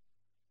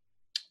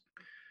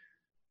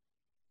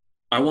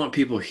I want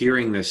people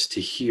hearing this to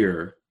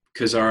hear,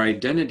 because our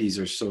identities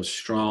are so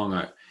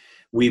strong.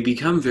 We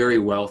become very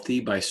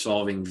wealthy by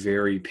solving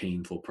very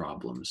painful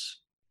problems.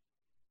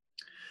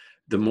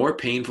 The more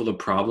painful the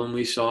problem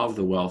we solve,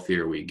 the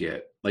wealthier we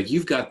get. Like,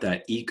 you've got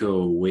that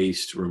eco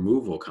waste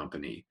removal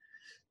company.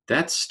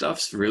 That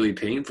stuff's really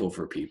painful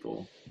for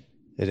people.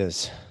 It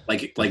is.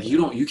 Like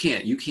you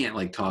can't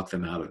like talk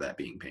them out of that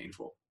being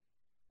painful.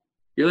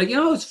 You're like,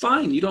 oh, it's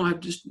fine. You don't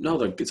have to no,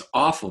 like, it's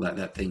awful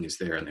that thing is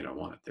there and they don't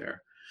want it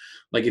there.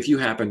 Like, if you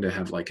happen to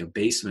have, like, a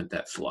basement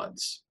that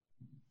floods,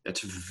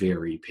 that's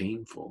very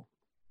painful.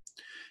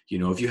 You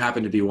know, if you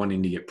happen to be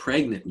wanting to get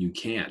pregnant and you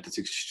can't, it's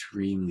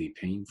extremely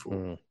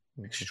painful.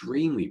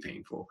 extremely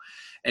painful.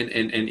 And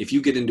if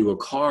you get into a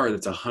car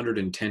that's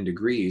 110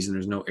 degrees and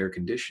there's no air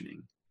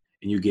conditioning,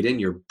 and you get in,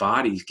 your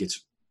body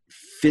gets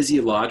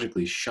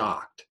physiologically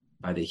shocked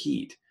by the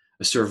heat.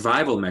 A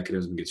survival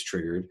mechanism gets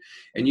triggered,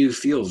 and you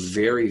feel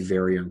very,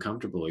 very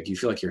uncomfortable. Like you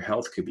feel like your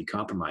health could be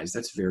compromised.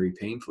 That's very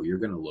painful. You're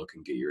going to look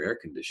and get your air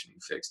conditioning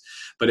fixed.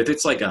 But if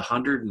it's like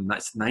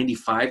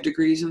 195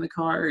 degrees in the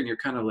car and you're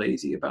kind of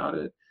lazy about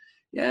it,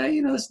 yeah,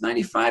 it's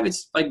 95.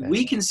 It's like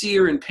we can see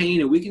you're in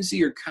pain, and we can see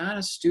you're kind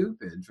of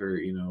stupid for,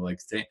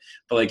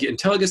 but like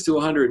until it gets to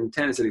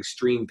 110, it's an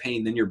extreme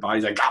pain. Then your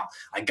body's like, oh,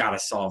 I got to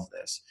solve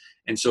this.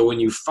 And so when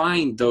you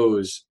find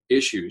those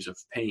issues of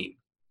pain,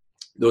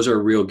 those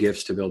are real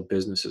gifts to build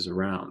businesses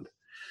around.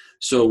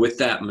 So with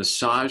that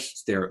massage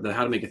therapy,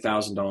 how to make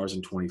 $1,000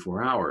 in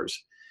 24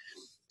 hours.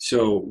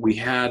 So we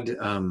had,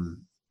 I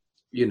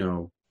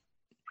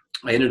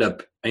ended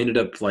up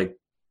like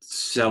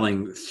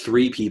selling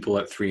 3 people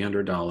at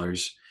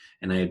 $300,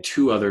 and I had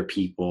 2 other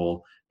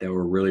people that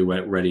were really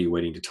ready,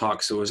 waiting to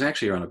talk. So it was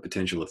actually around a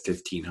potential of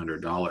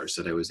 $1,500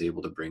 that I was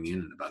able to bring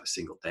in about a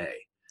single day.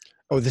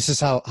 Oh, this is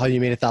how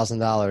you made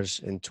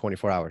 $1,000 in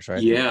 24 hours,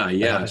 right?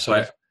 Yeah.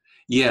 So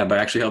by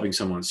actually helping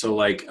someone. So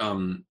like,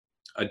 almost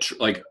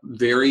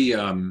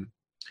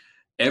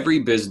every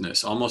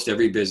business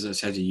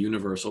has a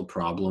universal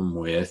problem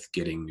with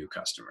getting new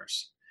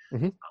customers.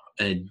 Mm-hmm.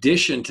 In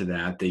addition to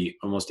that,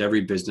 almost every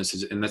business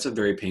is, and that's a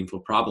very painful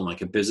problem.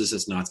 Like a business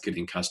that's not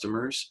getting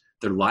customers,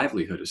 their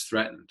livelihood is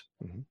threatened.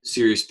 Mm-hmm.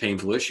 Serious,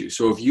 painful issue.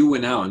 So if you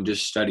went out and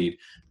just studied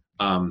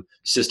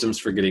systems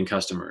for getting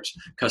customers,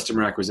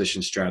 customer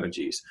acquisition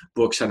strategies,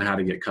 books on how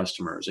to get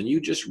customers, and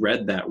you just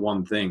read that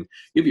one thing,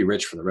 you'll be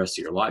rich for the rest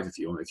of your life if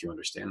you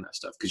understand that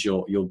stuff, because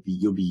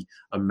you'll be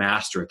a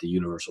master at the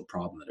universal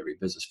problem that every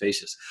business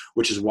faces.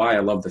 Which is why I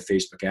love the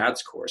Facebook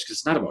ads course, because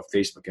it's not about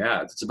Facebook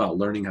ads. It's about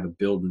learning how to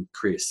build and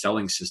create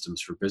selling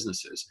systems for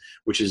businesses,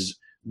 which is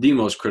the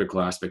most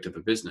critical aspect of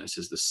a business,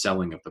 is the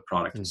selling of the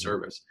product and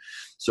service.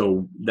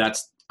 So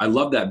I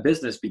love that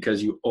business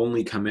because you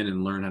only come in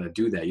and learn how to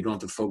do that. You don't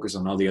have to focus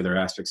on all the other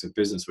aspects of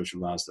business, which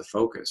allows the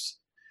focus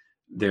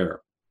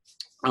there.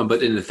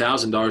 But in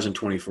 $1,000 in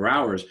 24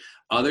 hours,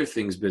 other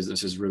things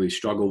businesses really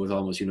struggle with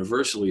almost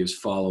universally is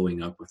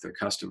following up with their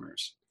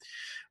customers.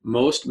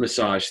 Most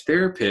massage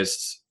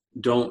therapists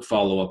don't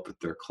follow up with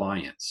their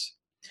clients.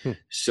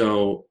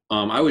 So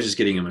I was just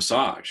getting a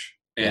massage,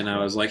 and I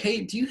was like, hey,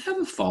 do you have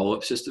a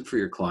follow-up system for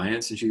your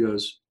clients? And she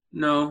goes,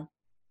 no.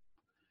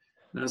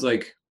 And I was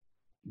like,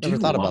 never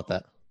thought about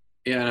that.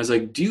 Yeah. And I was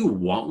like, do you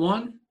want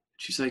one?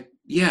 She's like,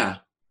 yeah,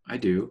 I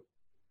do.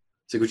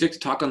 It's like, would you like to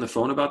talk on the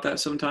phone about that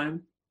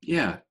sometime?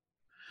 Yeah.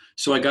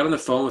 So I got on the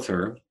phone with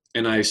her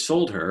and I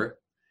sold her,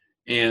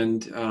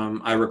 and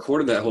I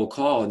recorded that whole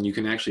call, and you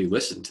can actually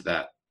listen to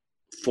that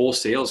full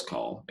sales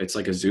call. It's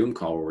like a Zoom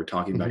call where we're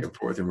talking back and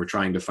forth, and we're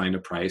trying to find a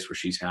price where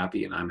she's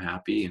happy and I'm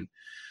happy. And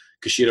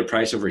because she had a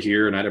price over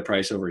here and I had a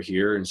price over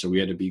here. And so we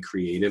had to be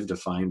creative to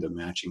find a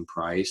matching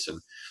price. And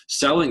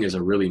selling is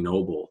a really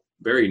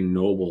very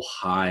noble,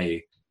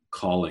 high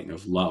calling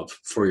of love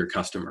for your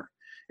customer.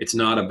 It's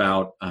not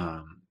about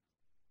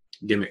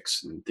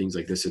gimmicks and things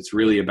like this. It's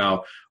really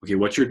about, okay,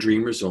 what's your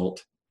dream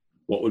result?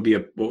 What would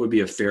be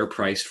a fair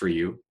price for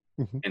you?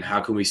 Mm-hmm. And how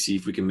can we see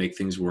if we can make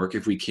things work?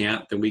 If we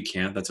can't, then we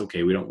can't. That's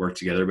okay. We don't work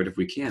together. But if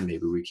we can,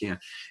 maybe we can.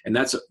 And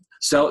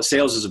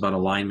sales is about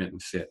alignment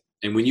and fit.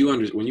 And when you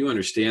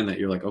understand that,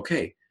 you're like,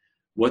 okay,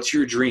 what's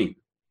your dream?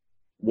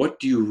 What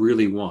do you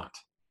really want?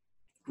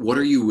 What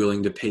are you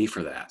willing to pay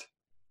for that?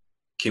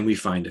 Can we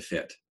find a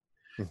fit?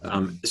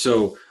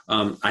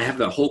 Mm-hmm. I have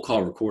that whole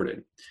call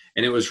recorded,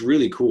 and it was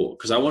really cool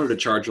because I wanted to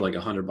charge her like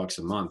 $100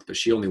 a month, but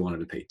she only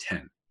wanted to pay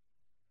 10.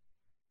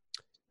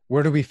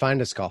 Where do we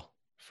find this call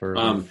for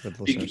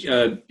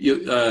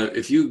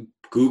if you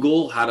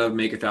Google how to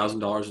make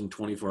 $1,000 in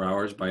 24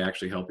 hours by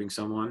actually helping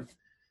someone,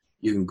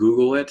 you can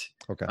Google it.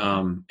 Okay.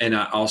 And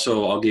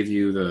I'll give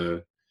you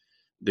the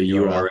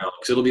URL,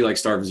 because it'll be like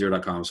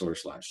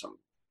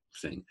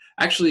startfromzero.com/something.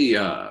 Actually,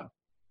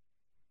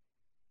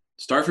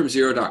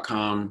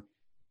 startfromzero.com.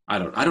 I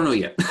don't know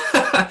yet.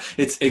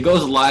 It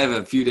goes live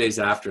a few days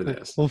after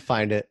this. We'll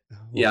find it.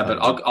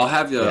 I'll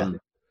have you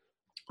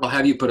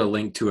put a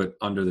link to it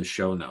under the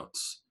show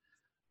notes.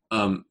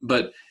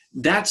 But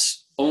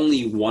that's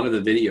only one of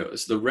the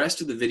videos. The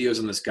rest of the videos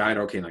in this guide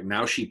are, okay, like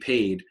now she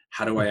paid,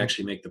 how do I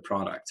actually make the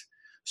product?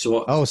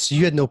 So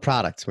you had no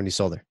product when you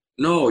sold her?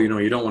 No, you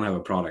don't want to have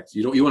a product.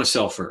 You want to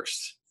sell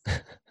first.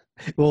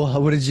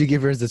 Well, what did you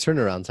give her as the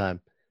turnaround time?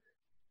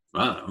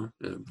 I don't know,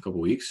 a couple of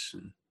weeks.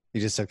 You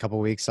just said a couple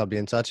of weeks, I'll be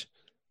in touch?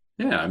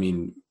 Yeah, I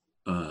mean,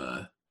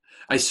 you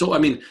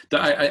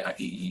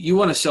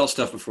want to sell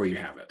stuff before you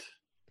have it.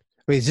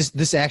 Wait,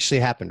 this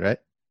actually happened, right?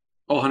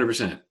 Oh,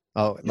 100%.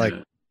 Oh, like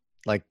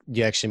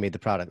you actually made the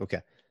product.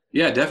 Okay.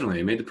 Yeah, definitely.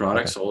 I made the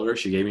product, sold her.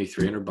 She gave me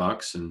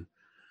 $300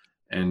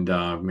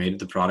 and made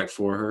the product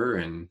for her.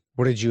 And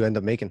what did you end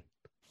up making?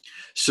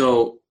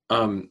 So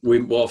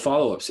a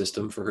follow-up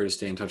system for her to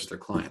stay in touch with her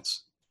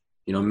clients.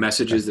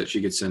 Messages that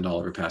she could send all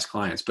of her past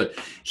clients. But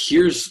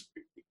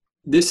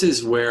this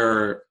is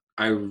where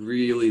I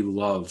really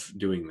love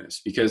doing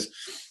this because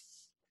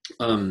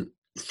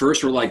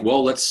first we're like,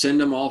 well, let's send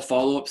them all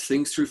follow-up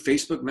things through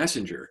Facebook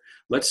Messenger.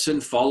 Let's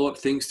send follow-up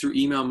things through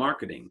email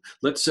marketing.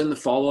 Let's send the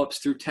follow-ups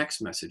through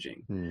text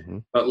messaging. Mm-hmm.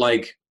 But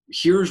like,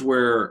 here's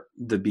where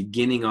the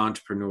beginning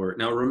entrepreneur,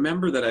 now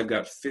remember that I've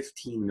got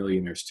 15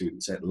 millionaire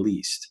students at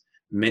least,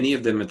 many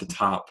of them at the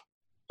top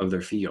of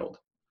their field,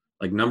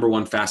 like number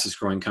one fastest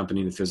growing company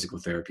in the physical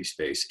therapy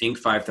space, Inc.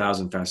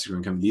 5000 fastest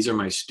growing company. These are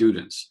my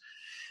students.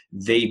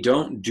 They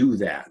don't do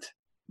that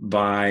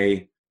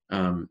by,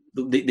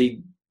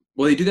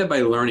 they do that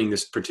by learning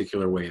this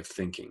particular way of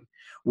thinking,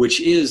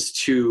 which is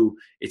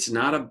it's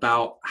not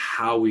about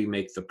how we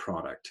make the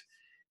product.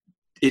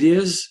 It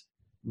is,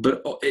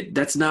 but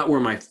that's not where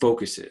my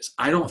focus is.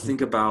 I don't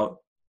think about,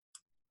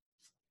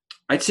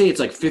 I'd say it's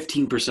like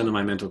 15% of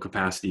my mental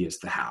capacity is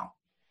the how.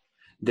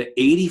 The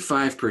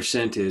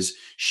 85% is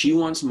she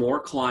wants more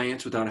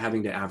clients without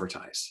having to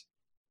advertise.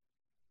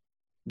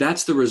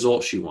 That's the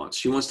result she wants.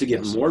 She wants to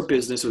get more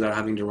business without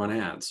having to run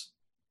ads.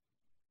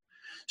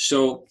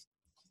 So,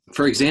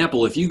 for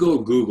example, if you go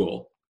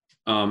Google,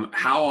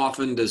 how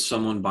often does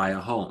someone buy a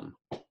home?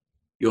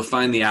 You'll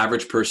find the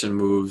average person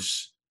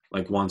moves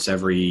like once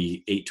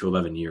every 8 to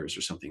 11 years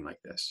or something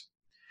like this.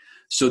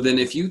 So then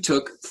if you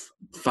took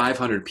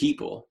 500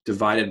 people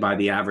divided by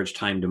the average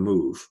time to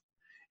move,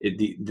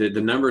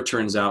 the number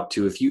turns out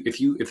to,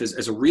 if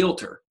as a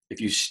realtor, if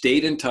you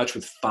stayed in touch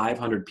with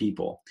 500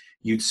 people,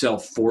 you'd sell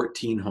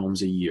 14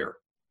 homes a year,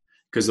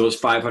 because those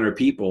 500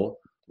 people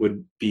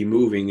would be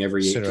moving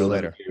every 8 to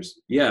 11 years.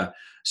 Yeah.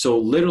 So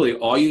literally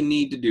all you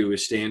need to do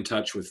is stay in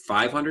touch with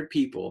 500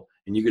 people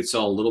and you could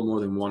sell a little more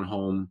than one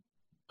home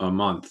a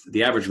month.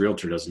 The average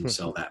realtor doesn't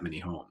sell that many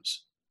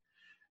homes.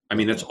 I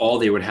mean, that's all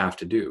they would have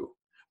to do.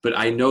 But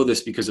I know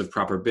this because of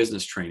proper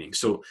business training.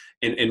 So,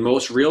 and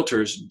most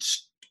realtors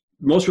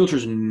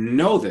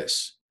know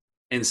this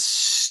and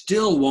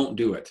still won't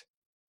do it,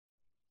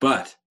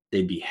 but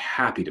they'd be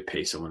happy to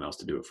pay someone else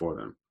to do it for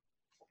them.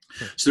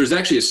 So there's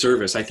actually a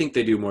service, I think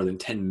they do more than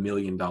 $10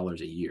 million a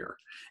year,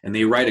 and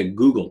they write a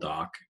Google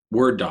Doc,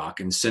 Word doc,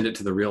 and send it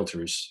to the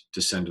realtors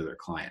to send to their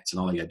clients. And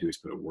all they got to do is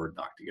put a Word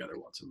doc together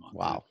once a month.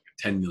 Wow.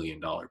 $10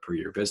 million per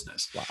year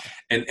business. Wow.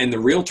 And the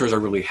realtors are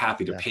really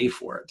happy to pay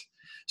for it.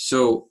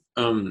 So,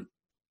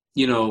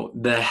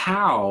 the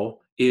how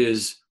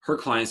is her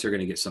clients are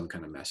going to get some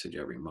kind of message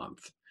every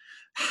month.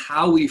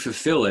 How we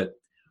fulfill it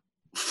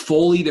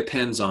fully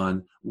depends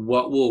on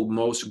what will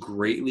most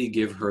greatly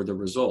give her the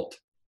result.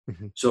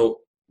 Mm-hmm.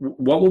 So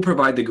what will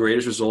provide the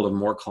greatest result of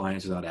more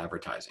clients without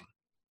advertising?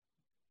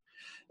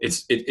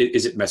 Is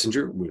it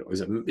Messenger?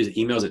 Is it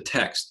email? Is it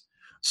text?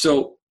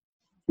 So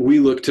we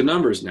look to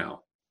numbers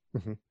now.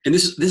 Mm-hmm. And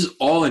this is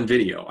all in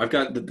video. I've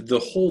got the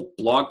whole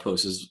blog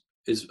post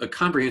is a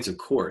comprehensive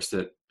course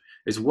that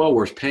is well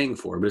worth paying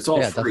for, but it's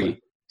all free.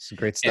 Definitely. It's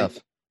great stuff.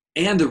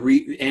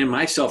 And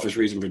my selfish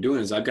reason for doing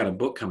it is I've got a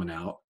book coming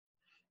out,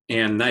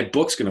 and that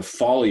book's going to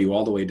follow you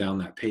all the way down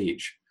that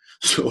page.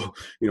 So,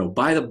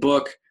 buy the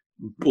book.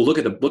 Well, look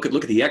at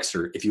the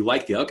excerpt. If you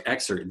like the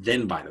excerpt,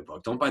 then buy the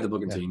book. Don't buy the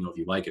book until you know if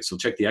you like it. So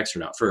check the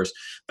excerpt out first.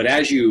 But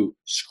as you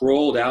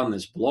scroll down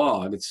this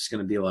blog, it's just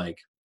going to be like,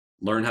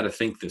 learn how to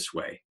think this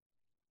way,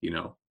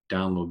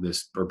 download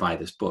this or buy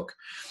this book.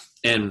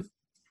 And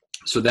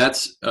so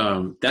that's,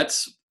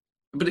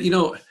 but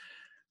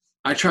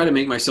I try to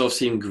make myself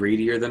seem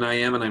greedier than I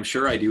am. And I'm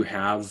sure I do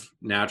have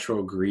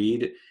natural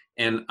greed.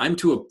 And I'm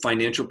to a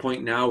financial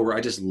point now where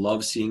I just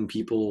love seeing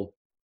people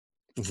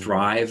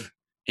thrive.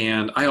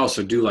 And I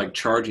also do like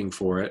charging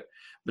for it,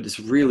 but it's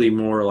really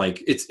more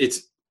like it's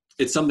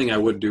something I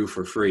would do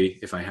for free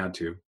if I had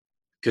to,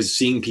 because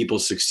seeing people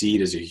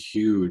succeed is a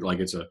huge, like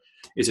it's a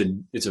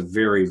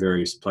very,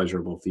 very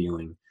pleasurable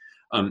feeling.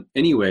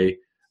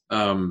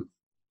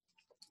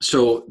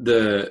 So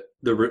the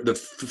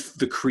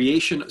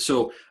creation,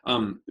 so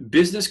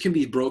business can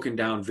be broken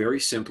down very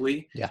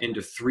simply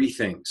into three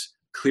things: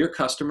 clear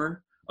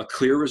customer, a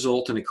clear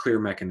result, and a clear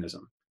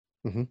mechanism.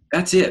 Mm-hmm.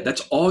 That's it.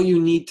 That's all you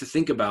need to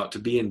think about to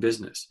be in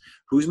business.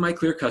 Who's my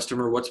clear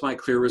customer? What's my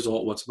clear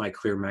result? What's my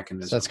clear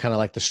mechanism? So that's kind of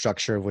like the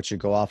structure of what you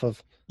go off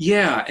of.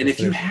 Yeah. And if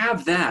you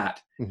have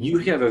that, you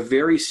have a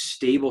very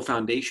stable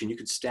foundation. You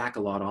can stack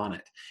a lot on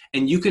it,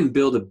 and you can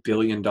build $1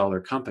 billion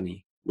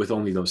company with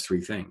only those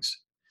three things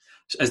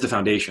as the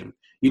foundation.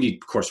 You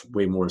need, of course,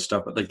 way more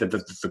stuff, but like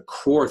the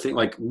core thing,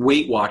 like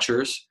Weight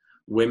Watchers,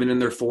 women in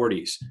their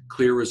 40s,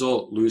 clear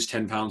result, lose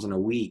 10 pounds in a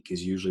week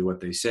is usually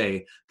what they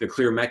say. The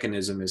clear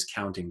mechanism is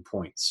counting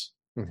points.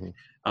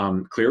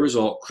 Mm-hmm. Clear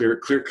result, clear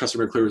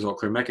customer, clear result,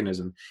 clear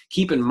mechanism.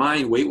 Keep in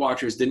mind, Weight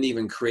Watchers didn't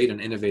even create an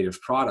innovative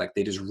product.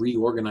 They just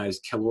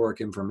reorganized caloric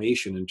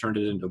information and turned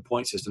it into a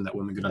point system that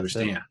women could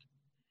understand.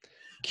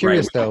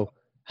 Curious though,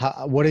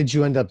 what did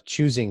you end up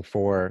choosing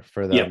for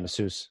the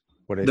masseuse?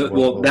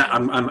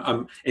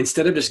 I'm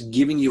instead of just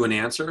giving you an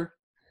answer,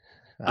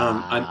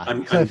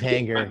 I'm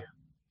cliffhanger.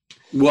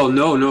 Well,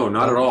 no,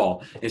 not at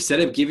all.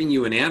 Instead of giving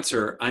you an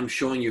answer, I'm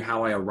showing you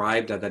how I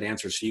arrived at that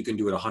answer so you can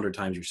do it 100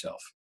 times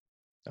yourself.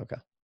 Okay.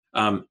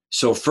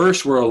 So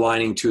first we're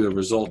aligning to the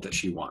result that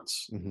she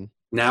wants. Mm-hmm.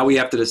 Now we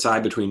have to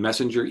decide between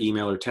messenger,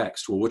 email, or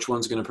text. Well, which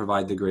one's going to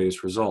provide the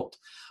greatest result?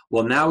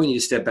 Well, now we need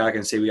to step back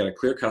and say we got a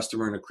clear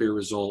customer and a clear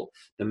result.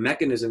 The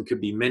mechanism could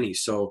be many.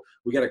 So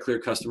we got a clear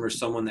customer,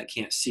 someone that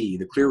can't see.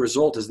 The clear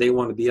result is they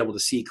want to be able to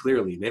see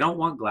clearly. They don't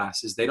want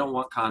glasses. They don't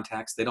want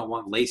contacts. They don't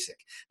want LASIK.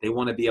 They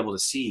want to be able to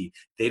see.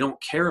 They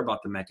don't care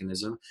about the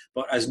mechanism.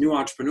 But as new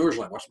entrepreneurs,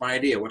 like, what's my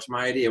idea? What's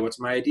my idea? What's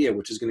my idea?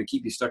 Which is going to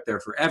keep you stuck there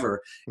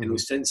forever. Mm-hmm. And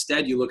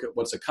instead, you look at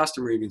what's a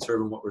customer you can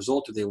serve and what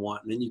result do they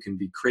want, and then you can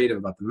be creative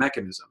about the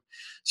mechanism.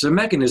 So the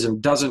mechanism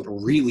doesn't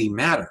really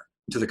matter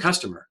to the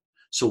customer.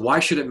 So why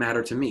should it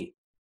matter to me?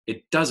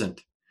 It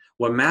doesn't.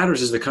 What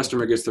matters is the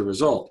customer gets the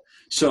result.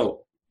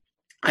 So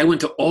I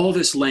went to all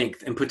this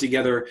length and put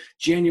together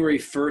January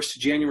 1st,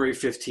 January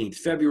 15th,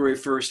 February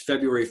 1st,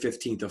 February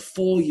 15th, a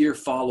full year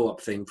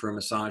follow-up thing for a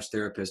massage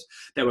therapist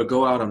that would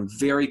go out on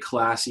very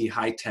classy,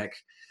 high-tech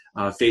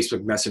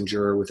Facebook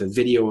Messenger with a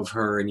video of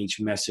her in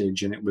each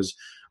message. And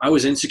I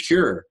was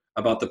insecure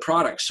about the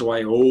product, so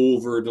I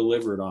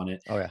over-delivered on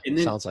it. Oh yeah, and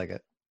then, sounds like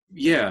it.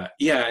 Yeah.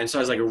 And so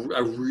I was like, I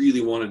really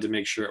wanted to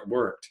make sure it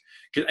worked,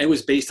 because it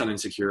was based on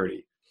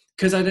insecurity,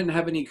 because I didn't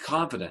have any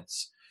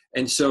confidence.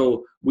 And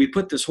so we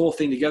put this whole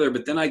thing together,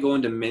 but then I go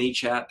into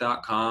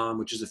ManyChat.com,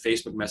 which is a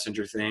Facebook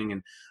Messenger thing.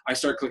 And I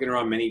start clicking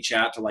around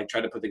ManyChat to like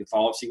try to put the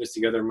follow-up sequence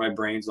together. And my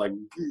brain's like,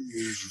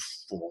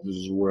 this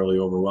is really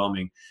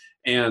overwhelming.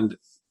 And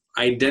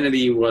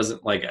identity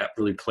wasn't like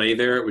really play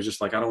there. It was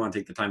just like, I don't want to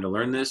take the time to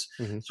learn this.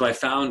 Mm-hmm. So I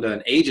found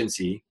an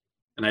agency,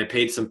 and I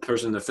paid some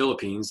person in the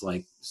Philippines,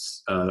 like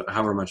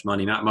however much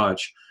money, not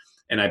much.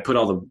 And I put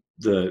all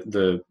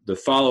the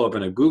follow-up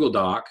in a Google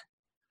Doc,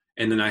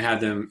 and then I had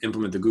them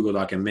implement the Google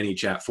Doc and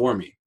ManyChat for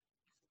me.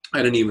 I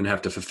didn't even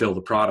have to fulfill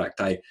the product.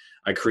 I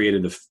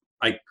created the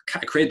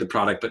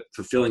product, but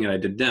fulfilling it, I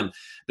did them.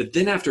 But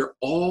then after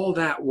all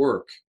that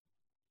work,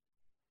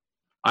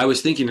 I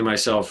was thinking to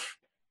myself,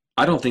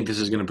 I don't think this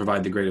is going to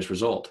provide the greatest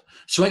result.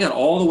 So I got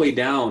all the way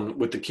down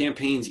with the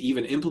campaigns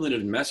even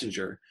implemented in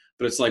Messenger.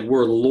 But it's like,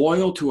 we're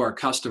loyal to our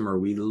customer.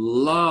 We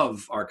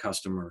love our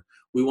customer.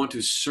 We want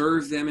to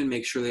serve them and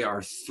make sure they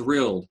are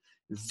thrilled.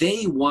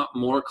 They want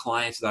more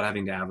clients without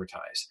having to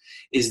advertise.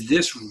 Is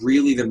this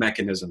really the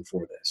mechanism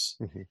for this?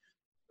 Mm-hmm.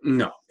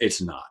 No,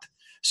 it's not.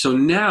 So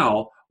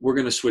now we're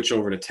going to switch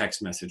over to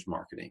text message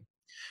marketing,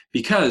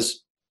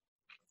 because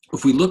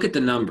if we look at the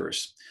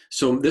numbers,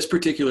 so this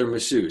particular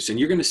masseuse, and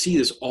you're going to see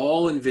this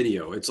all in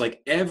video. It's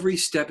like every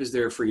step is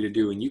there for you to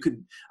do. And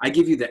I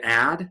give you the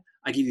ad.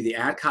 I give you the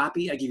ad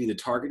copy, I give you the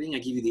targeting, I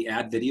give you the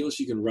ad video, so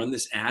you can run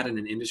this ad in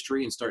an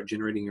industry and start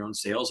generating your own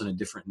sales in a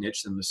different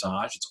niche than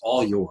massage. It's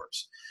all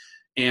yours.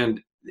 And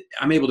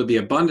I'm able to be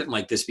abundant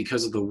like this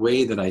because of the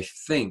way that I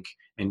think,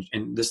 and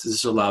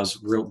this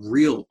allows a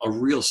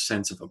real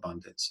sense of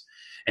abundance.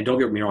 And don't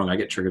get me wrong, I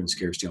get triggered and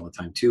scarcity all the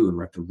time too, and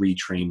we have to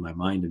retrain my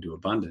mind into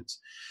abundance.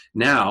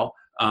 Now,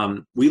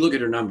 we look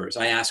at her numbers.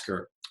 I ask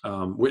her,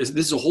 this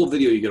is a whole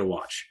video you got to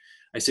watch.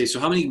 I say, so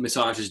how many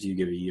massages do you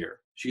give a year?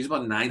 She gets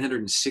about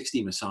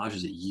 960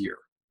 massages a year.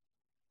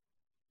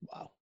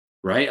 Wow.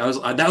 Right? I was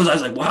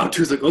like, wow.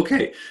 She was like,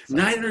 okay,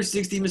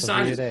 960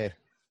 massages. 3 a day,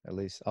 at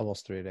least,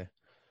 almost 3 a day.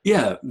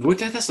 Yeah,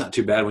 that's not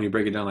too bad when you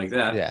break it down like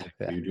that. Yeah.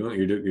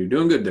 You're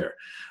doing good there.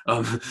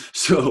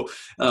 So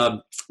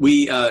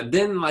we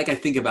then, like, I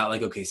think about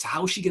like, okay, so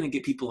how is she going to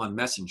get people on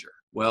Messenger?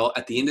 Well,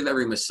 at the end of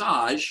every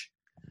massage,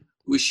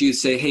 she would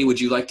say, hey, would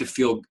you like to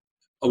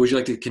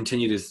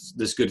continue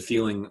this good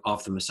feeling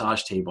off the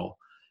massage table?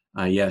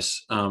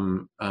 Yes.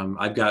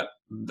 I've got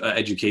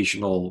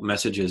educational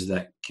messages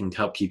that can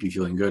help keep you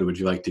feeling good. Would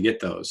you like to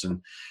get those?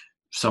 And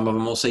some of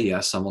them will say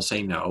yes, some will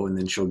say no. And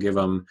then she'll give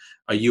them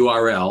a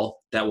URL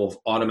that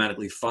will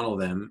automatically funnel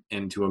them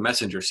into a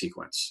messenger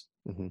sequence.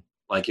 Mm-hmm.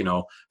 Like,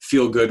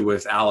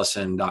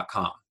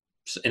 feelgoodwithallison.com.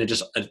 And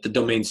the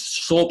domain's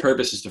sole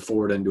purpose is to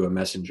forward into a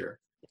messenger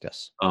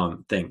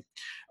thing.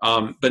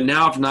 But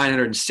now of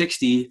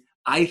 960,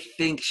 I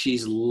think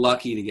she's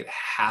lucky to get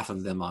half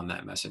of them on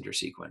that messenger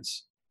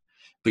sequence.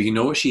 But you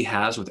know what she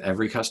has with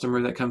every customer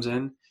that comes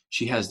in?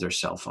 She has their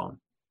cell phone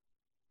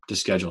to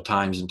schedule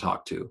times and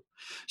talk to.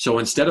 So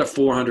instead of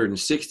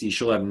 460,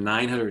 she'll have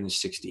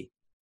 960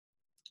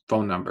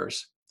 phone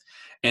numbers.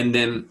 And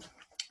then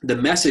the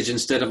message,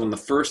 instead of on the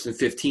 1st and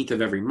 15th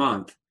of every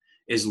month,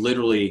 is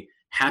literally,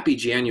 happy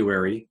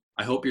January.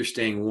 I hope you're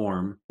staying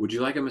warm. Would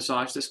you like a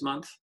massage this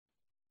month?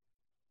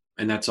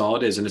 And that's all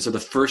it is. And it's at the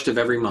 1st of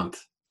every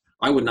month.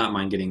 I would not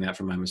mind getting that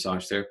from my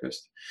massage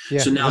therapist. Yeah,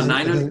 so now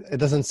it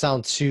doesn't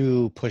sound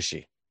too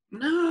pushy.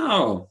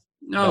 No.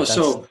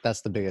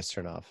 That's the biggest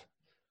turnoff.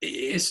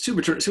 It's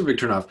super big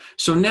turnoff.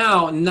 So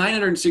now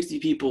 960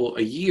 people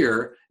a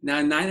year,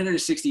 now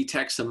 960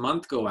 texts a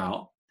month go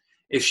out.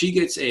 If she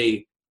gets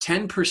a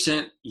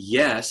 10%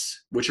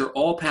 yes, which are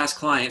all past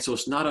clients, so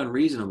it's not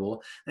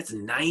unreasonable, that's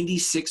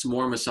 96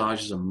 more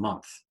massages a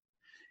month.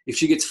 If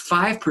she gets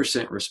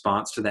 5%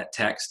 response to that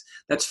text,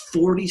 that's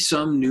 40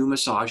 some new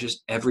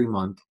massages every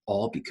month,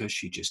 all because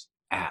she just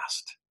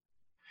asked.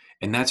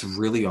 And that's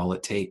really all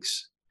it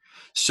takes.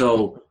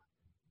 So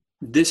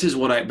this is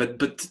what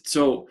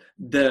so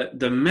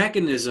the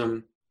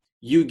mechanism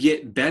you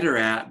get better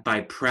at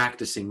by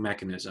practicing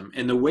mechanism.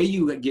 And the way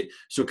you get,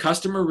 so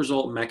customer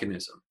result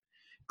mechanism,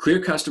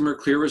 clear customer,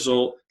 clear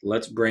result,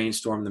 let's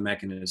brainstorm the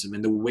mechanism.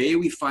 And the way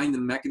we find the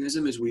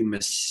mechanism is we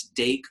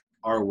mistake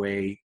our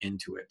way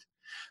into it.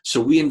 So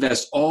we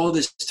invest all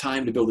this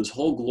time to build this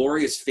whole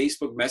glorious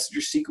Facebook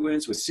Messenger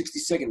sequence with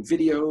 60-second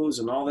videos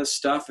and all this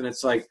stuff. And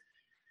it's like,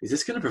 is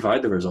this going to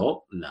provide the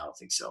result? No, I don't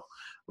think so.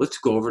 Let's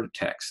go over to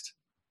text.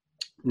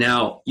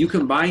 Now, you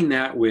combine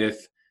that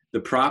with the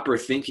proper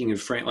thinking and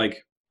frame,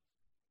 like,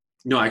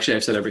 no, actually,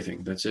 I've said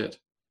everything. That's it.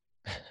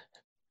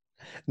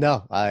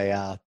 No,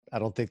 I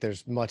don't think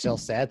there's much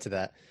else to add to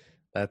that.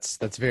 That's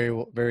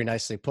very, very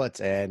nicely put.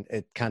 And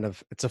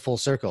it's a full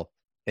circle.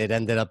 It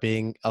ended up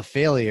being a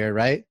failure,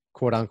 right?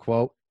 Quote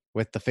unquote,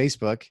 with the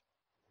Facebook,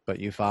 but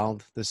you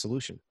found the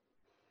solution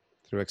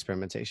through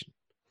experimentation.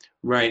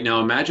 Right. Now,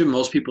 imagine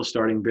most people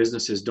starting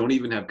businesses don't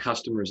even have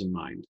customers in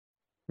mind.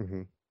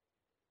 Mm-hmm.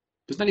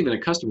 There's not even a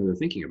customer they're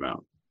thinking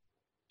about.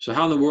 So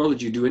how in the world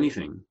did you do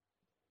anything?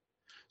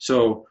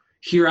 So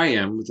here I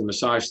am with a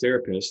massage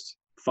therapist,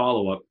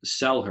 follow up,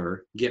 sell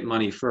her, get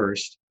money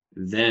first,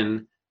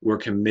 then we're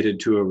committed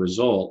to a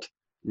result.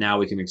 Now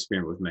we can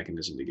experiment with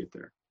mechanism to get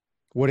there.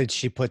 What did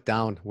she put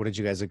down? What did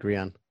you guys agree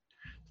on?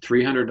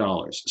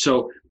 $300.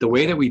 So the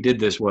way that we did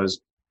this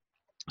was,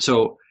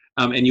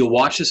 and you'll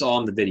watch this all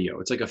in the video.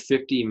 It's like a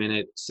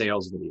 50-minute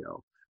sales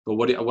video. But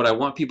what I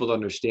want people to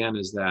understand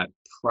is that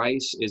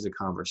price is a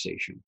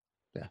conversation.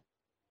 Yeah.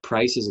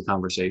 Price is a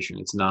conversation.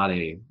 It's not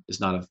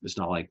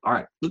like, all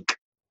right, look,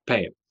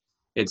 pay it.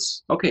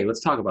 It's okay,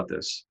 let's talk about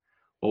this.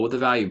 What would the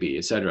value be,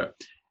 et cetera?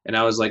 And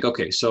I was like,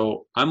 okay,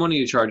 so I'm wanting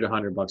to charge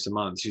 $100 a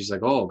month. She's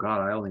like, oh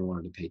God, I only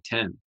wanted to pay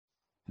 10.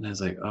 And I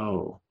was like,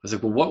 well, what's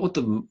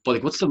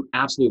the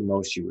absolute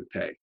most you would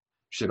pay?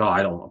 She's like, oh,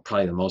 I don't know.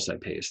 Probably the most I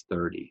pay is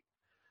 30.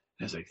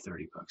 And I was like,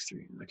 $30,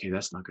 okay,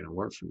 that's not going to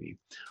work for me.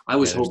 I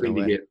was hoping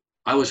to get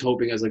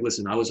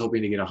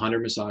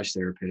 100 massage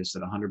therapists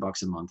at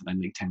 $100 a month, and I'd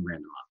make 10 grand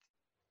a month.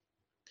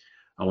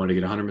 I wanted to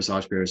get 100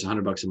 massage therapists,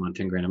 $100 a month,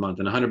 10 grand a month,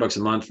 and $100 a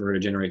month for her to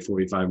generate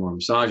 45 more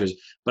massages.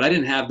 But I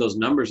didn't have those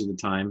numbers at the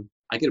time.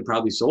 I could have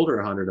probably sold her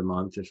 100 a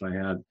month if I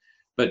had,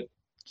 but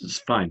it's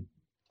fine.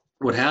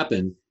 What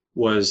happened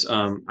was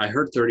I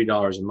heard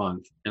 $30 a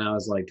month, and I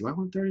was like, do I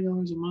want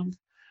 $30 a month?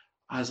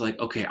 I was like,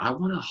 okay, I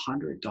want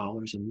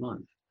 $100 a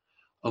month.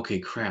 Okay,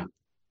 crap.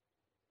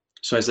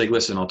 So I was like,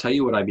 listen, I'll tell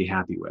you what I'd be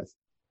happy with,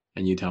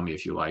 and you tell me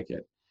if you like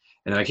it.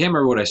 And I can't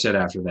remember what I said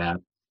after that,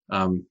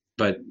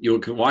 but you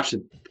can watch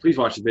it. Please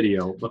watch the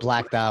video.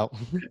 Blacked out.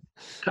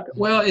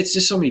 Well, it's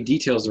just so many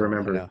details to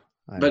remember.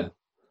 I know.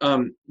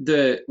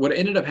 But what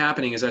ended up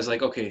happening is I was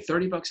like, okay,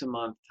 $30 a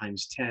month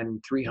times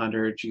 10,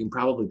 300. You can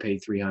probably pay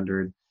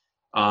 300.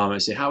 I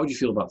said, how would you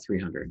feel about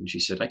 300? And she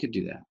said, I could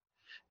do that.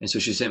 And so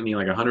she sent me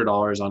like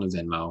 $100 on a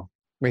Venmo.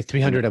 Wait,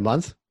 300 a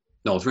month?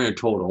 No, 300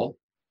 total.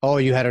 Oh,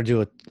 you had her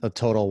do a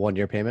total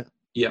 1-year payment?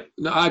 Yep.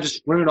 No, I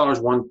just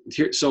 $100 one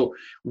here. So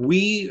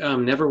we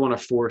never want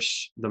to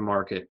force the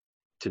market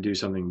to do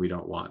something we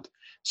don't want.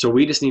 So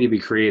we just need to be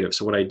creative.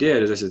 So what I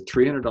did is I said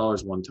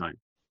 $300 one time.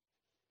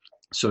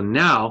 So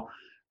now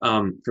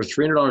for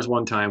 $300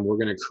 one time, we're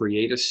going to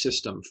create a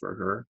system for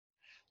her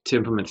to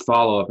implement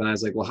follow-up. And I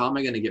was like, well, how am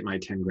I going to get my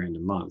 10 grand a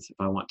month? If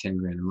I want 10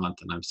 grand a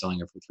month and I'm selling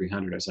it for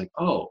 300, I was like,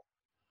 oh,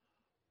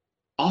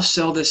 I'll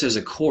sell this as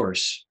a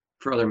course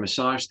for other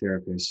massage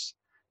therapists.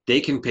 They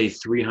can pay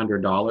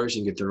 $300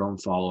 and get their own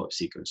follow-up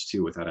sequence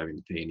too without having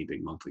to pay any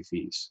big monthly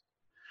fees.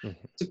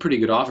 Mm-hmm. It's a pretty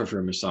good offer for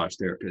a massage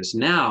therapist.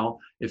 Now,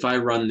 if I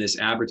run this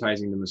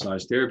advertising to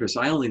massage therapists,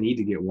 I only need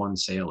to get one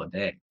sale a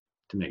day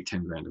to make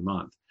 10 grand a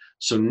month.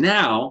 So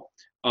now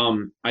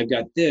I've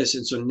got this.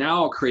 And so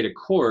now I'll create a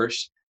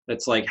course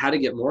that's like how to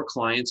get more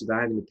clients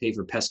without having to pay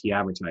for pesky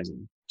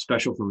advertising,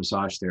 special for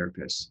massage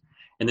therapists.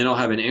 And then I'll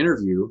have an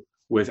interview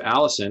with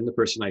Allison, the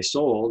person I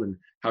sold, and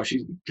how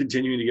she's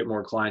continuing to get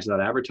more clients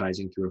without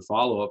advertising through a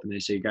follow-up. And they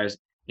say, guys,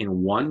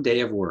 in one day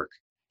of work,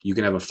 you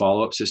can have a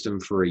follow-up system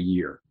for a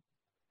year,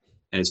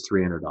 and it's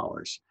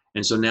 $300.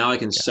 And so now I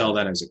can sell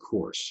that as a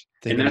course.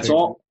 And that's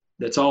all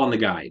in the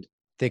guide.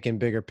 Thinking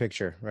bigger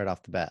picture right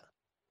off the bat.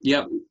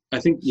 Yeah, I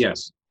think,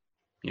 yes.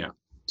 Yeah.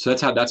 So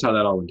that's how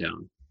that all went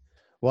down.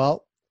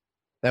 Well,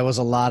 that was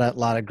a lot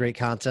of great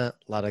content,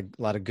 a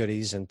lot of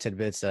goodies and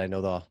tidbits that I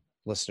know the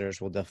listeners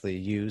will definitely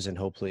use and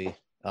hopefully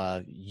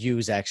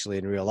use actually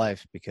in real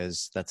life,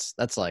 because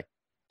that's like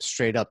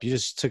straight up. You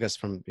just took us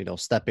from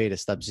step A to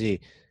step Z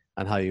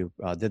on how you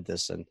did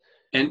this, and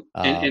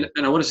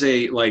I want to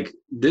say, like,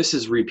 this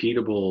is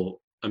repeatable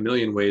a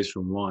million ways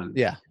from one.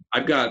 Yeah,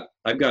 I've got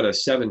a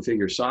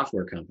 7-figure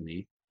software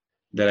company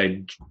that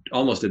I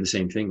almost did the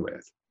same thing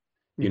with.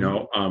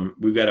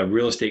 We've got a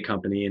real estate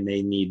company and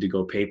they need to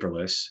go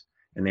paperless,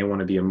 and they want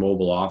to be a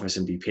mobile office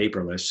and be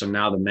paperless. So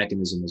now the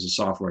mechanism is a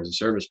software as a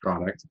service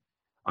product.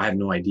 I have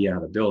no idea how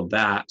to build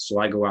that. So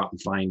I go out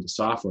and find a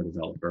software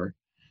developer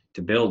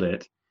to build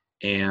it.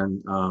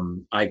 And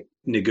I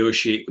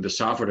negotiate with the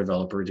software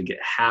developer to get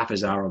half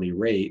his hourly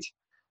rate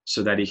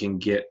so that he can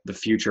get the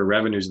future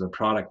revenues of the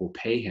product will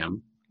pay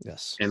him.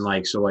 Yes. And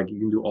like, so like you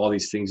can do all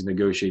these things,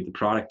 negotiate the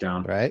product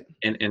down. Right.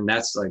 And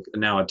that's like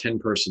now a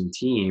 10-person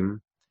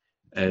team,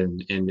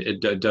 and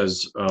it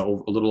does a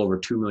little over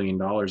 $2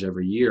 million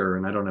every year,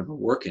 and I don't ever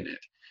work in it.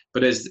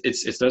 But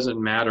it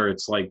doesn't matter.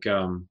 It's like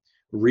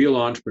real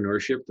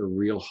entrepreneurship, the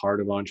real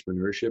heart of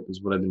entrepreneurship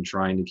is what I've been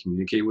trying to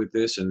communicate with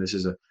this. And this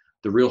is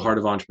the real heart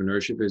of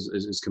entrepreneurship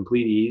is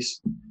complete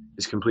ease,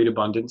 is complete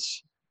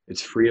abundance.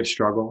 It's free of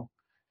struggle.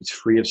 It's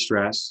free of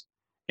stress,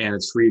 and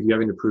it's free of you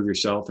having to prove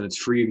yourself, and it's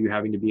free of you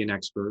having to be an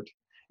expert.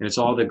 And it's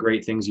all the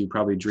great things you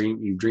probably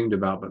dreamed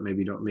about, but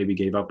maybe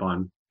gave up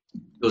on.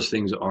 Those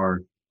things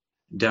are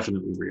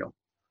definitely real.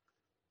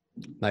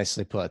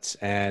 Nicely put.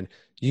 And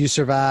you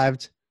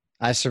survived.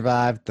 I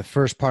survived the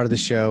first part of the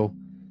show.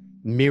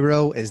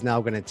 Miro is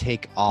now going to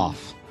take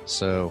off.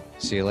 So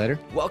see you later.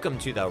 Welcome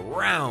to the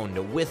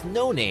round with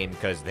no name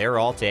because they're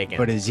all taken.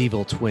 But his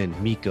evil twin,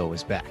 Miko,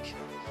 is back.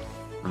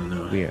 Oh,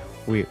 no.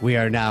 We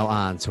are now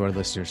on to our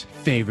listeners'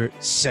 favorite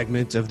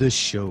segment of the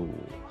show.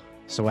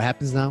 So what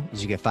happens now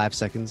is you get 5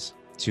 seconds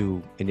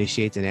to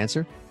initiate an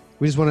answer.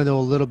 We just want to know a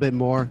little bit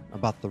more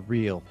about the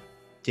real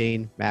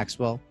Dane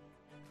Maxwell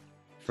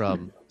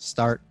from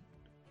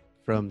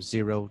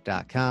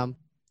startfromzero.com.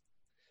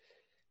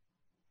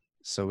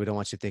 So we don't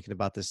want you thinking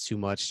about this too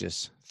much.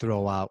 Just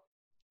throw out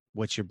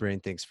what your brain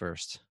thinks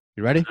first.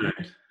 You ready? All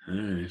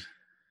right.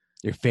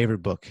 Your favorite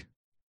book?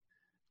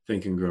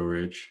 Think and Grow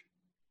Rich.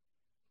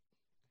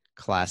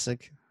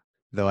 Classic,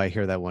 though I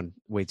hear that one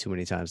way too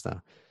many times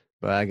now.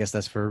 But I guess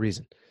that's for a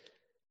reason.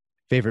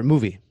 Favorite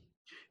movie?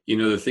 You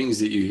know, the things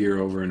that you hear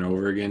over and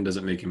over again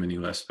doesn't make them any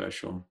less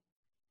special.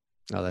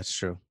 Oh, that's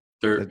true.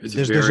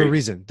 There's a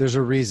reason. There's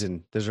a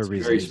reason. It's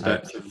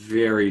a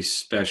very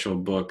special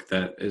book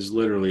that is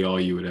literally all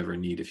you would ever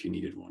need if you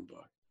needed one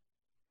book.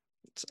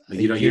 Like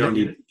you don't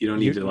need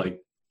to like.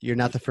 You're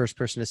not the first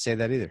person to say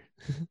that either.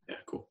 Yeah,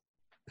 cool.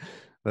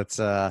 That's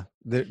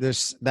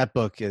there's that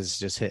book is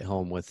just hit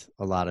home with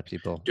a lot of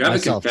people. Do I have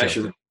a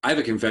confession? Too. I have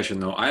a confession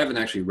though. I haven't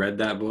actually read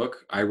that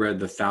book. I read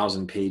the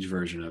 1,000-page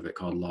version of it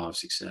called Law of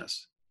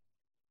Success.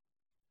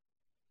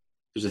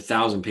 There's a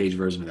 1,000-page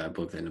version of that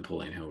book that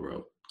Napoleon Hill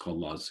wrote called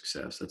Law of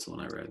Success. That's the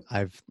one I read.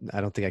 I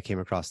don't think I came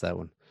across that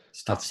one.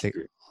 I'll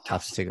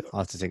have to take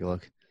a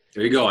look.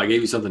 There you go. I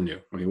gave you something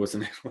new. Okay, what's the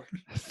next one?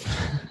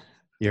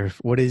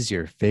 What is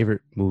your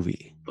favorite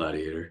movie?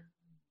 Gladiator.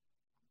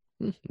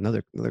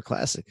 Another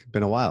classic.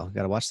 Been a while.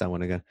 Got to watch that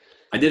one again.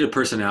 I did a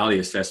personality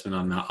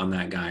assessment on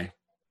that guy.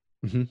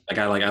 Mm-hmm.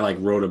 I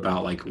wrote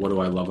about like what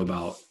do I love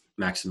about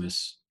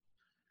Maximus.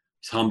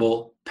 He's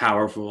humble,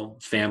 powerful,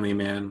 family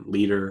man,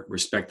 leader,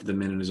 respected the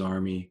men in his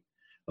army.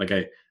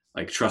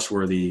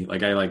 Trustworthy. I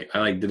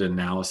did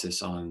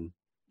analysis on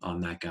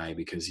that guy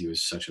because he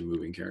was such a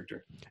moving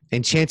character.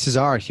 And chances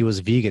are he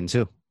was vegan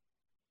too.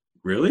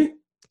 Really?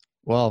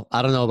 Well,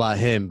 I don't know about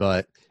him,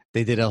 but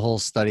they did a whole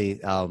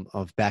study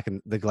of back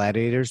in the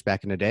gladiators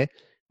back in the day,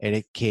 and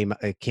it came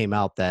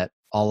out that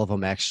all of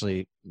them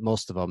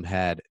most of them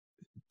had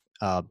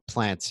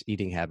plant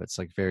eating habits,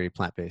 like very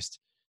plant based,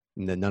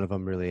 and then none of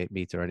them really ate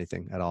meat or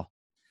anything at all.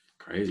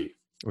 Crazy.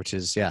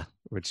 It's a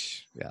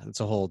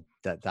whole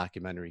that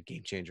documentary,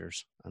 Game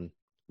Changers, on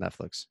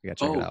Netflix. You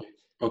gotta check it out.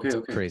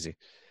 Okay. Crazy.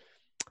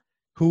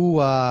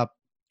 Who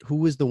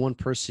is the one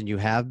person you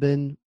have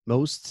been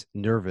most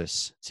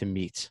nervous to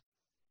meet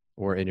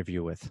or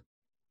interview with?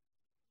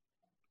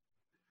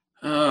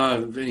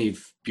 Any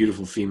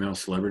beautiful female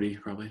celebrity,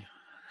 probably.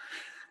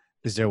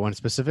 Is there one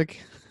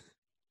specific?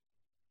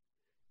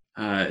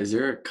 Is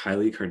there a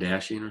Kylie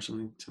Kardashian or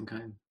something, some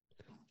kind?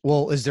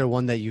 Well, is there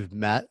one that you've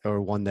met or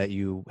one that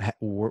you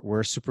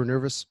were super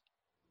nervous?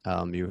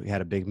 You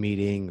had a big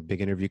meeting, a big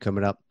interview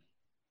coming up.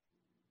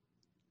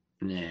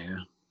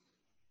 Nah.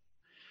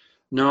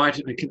 No, I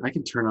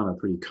can turn on a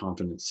pretty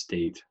confident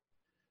state,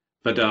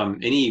 but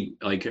any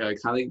like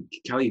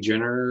Kylie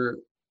Jenner,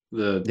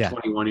 the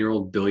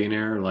 21-year-old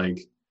billionaire, like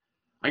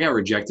I got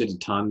rejected a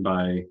ton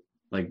by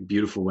like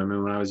beautiful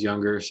women when I was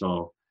younger,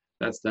 so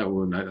that's that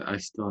one. I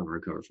still haven't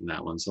recovered from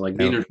that one. So like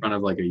being in front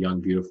of like a young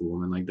beautiful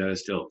woman like that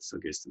is still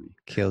gets to me.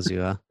 Kills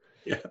you, huh?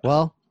 Yeah.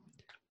 Well,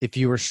 if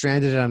you were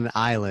stranded on an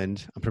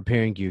island, I'm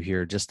preparing you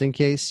here just in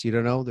case you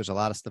don't know. There's a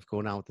lot of stuff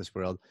going on with this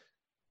world.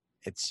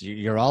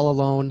 You're all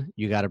alone.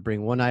 You got to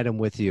bring one item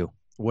with you.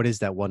 What is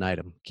that one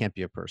item? Can't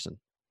be a person.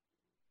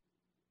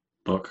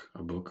 A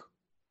book.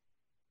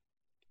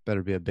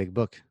 Better be a big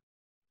book.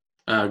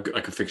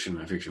 Like a fiction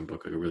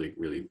book, like a really,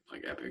 really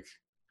like epic.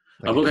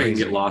 Like a book I can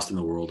get lost in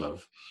the world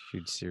of.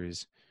 Huge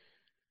series.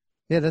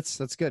 Yeah,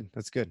 that's good.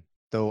 That's good.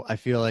 Though I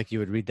feel like you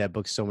would read that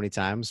book so many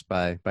times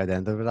by the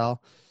end of it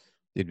all,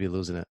 you'd be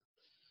losing it.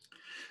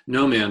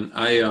 No, man.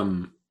 I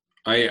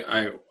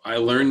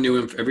learn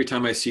every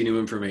time I see new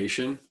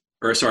information.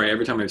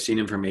 Every time I've seen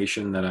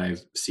information that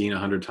I've seen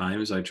 100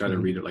 times, I try to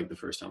read it like the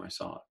first time I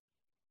saw it.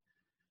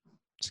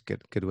 It's a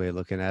good way of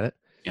looking at it.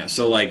 Yeah.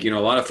 So like, a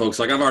lot of folks,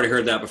 like I've already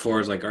heard that before.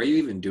 It's like, are you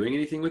even doing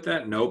anything with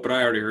that? Nope. But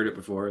I already heard it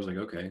before. It's like,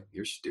 okay,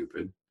 you're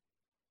stupid.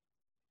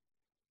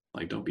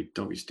 Like, don't be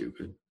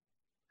stupid.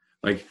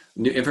 Like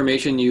new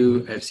information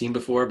you have seen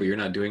before, but you're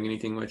not doing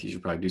anything with, you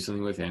should probably do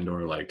something with. And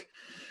or like,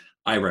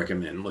 I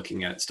recommend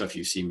looking at stuff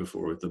you've seen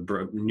before with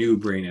the new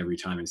brain every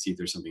time and see if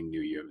there's something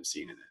new you haven't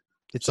seen in it.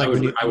 It's So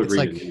like I would read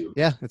like, a new.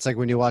 yeah, it's like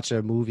when you watch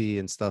a movie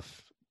and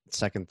stuff,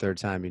 second, third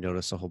time, you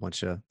notice a whole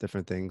bunch of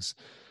different things.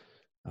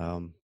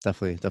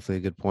 Definitely a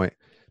good point.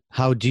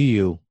 How do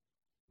you,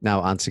 now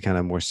onto kind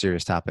of more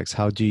serious topics,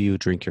 how do you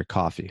drink your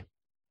coffee?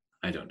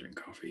 I don't drink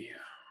coffee.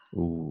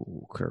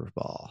 Ooh,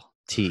 curveball.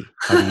 Tea.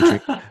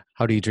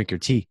 How do you drink your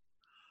tea?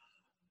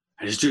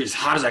 I just drink as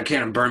hot as I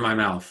can and burn my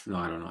mouth. No,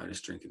 I don't know. I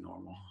just drink it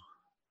normal.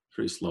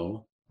 Pretty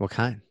slow. What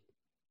kind?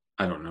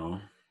 I don't know.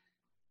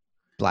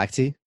 Black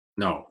tea?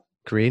 No.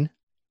 Green?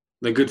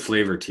 The good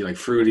flavor tea, like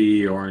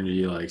fruity,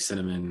 orangey, like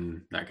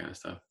cinnamon, that kind of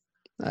stuff.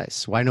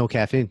 Nice. Why no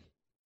caffeine?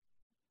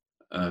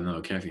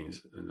 No,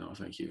 caffeine's no,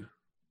 thank you.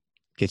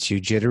 Gets you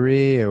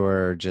jittery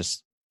or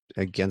just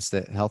against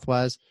it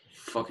health-wise?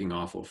 Fucking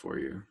awful for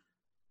you.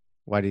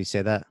 Why do you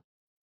say that?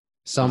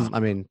 Some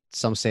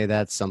say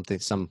that, some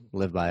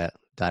live by it,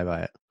 die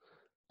by it.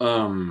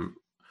 I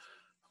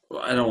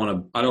don't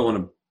want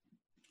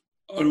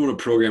to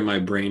program my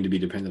brain to be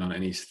dependent on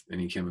any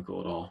chemical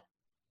at all.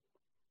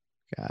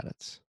 Got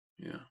it.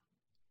 Yeah.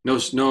 No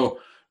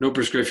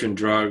prescription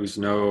drugs,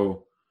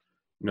 no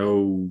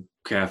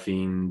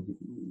caffeine,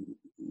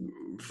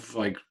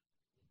 like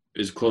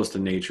as close to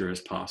nature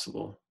as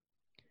possible.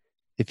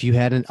 If you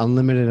had an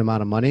unlimited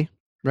amount of money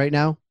right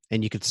now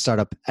and you could start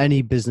up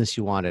any business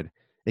you wanted,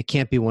 it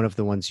can't be one of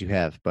the ones you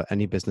have, but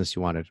any business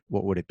you wanted,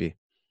 what would it be?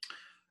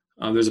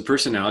 There's a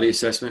personality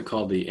assessment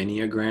called the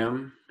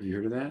Enneagram. Have you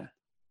heard of that?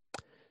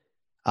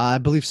 I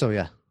believe so,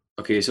 yeah.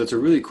 Okay, so it's a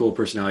really cool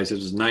personality. So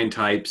there's 9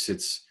 types.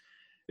 It's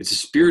a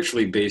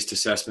spiritually based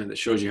assessment that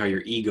shows you how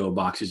your ego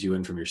boxes you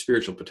in from your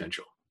spiritual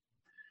potential.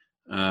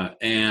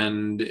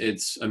 And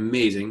it's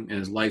amazing and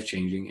it's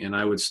life-changing. And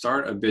I would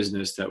start a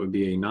business that would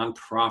be a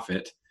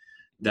nonprofit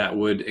that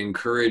would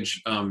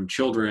encourage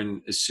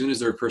children, as soon as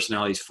their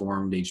personality is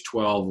formed, age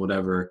 12,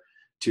 whatever,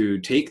 to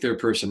take their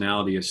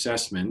personality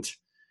assessment,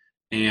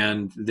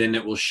 and then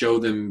it will show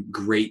them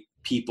great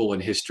people in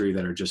history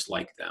that are just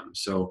like them.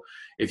 So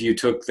if you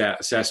took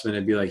that assessment,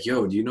 it'd be like,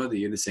 yo, do you know that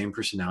you have the same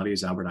personality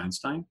as Albert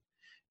Einstein?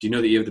 Do you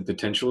know that you have the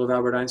potential of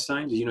Albert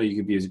Einstein? Do you know you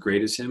could be as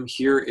great as him?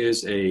 Here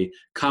is a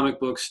comic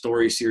book,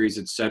 story series,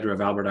 etc.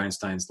 of Albert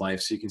Einstein's life,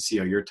 so you can see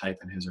how your type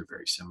and his are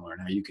very similar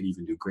and how you could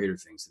even do greater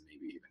things than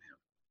maybe even him.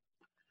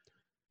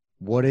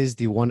 What is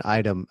the one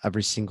item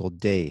every single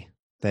day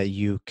that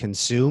you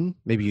consume?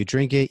 Maybe you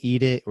drink it,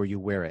 eat it, or you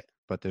wear it,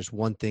 but there's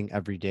one thing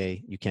every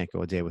day you can't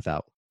go a day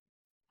without.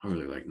 I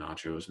really like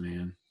nachos,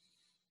 man.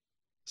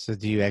 So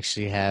do you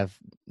actually have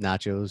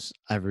nachos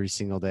every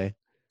single day?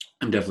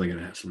 I'm definitely going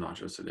to have some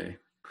nachos today.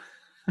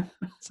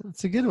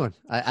 It's a good one.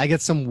 I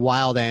get some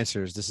wild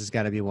answers. This has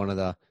got to be one of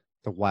the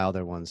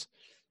wilder ones.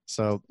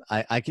 So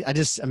I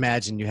just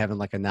imagine you having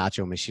like a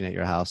nacho machine at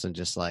your house and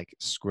just like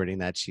squirting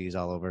that cheese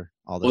all over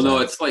all the time. Well,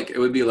 no, it's like, it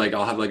would be like,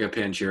 I'll have like a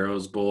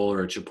Pancheros bowl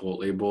or a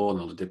Chipotle bowl and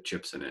I'll dip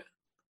chips in it.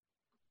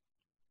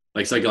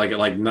 Like, it's like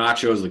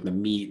nachos, like the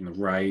meat and the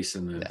rice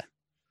and the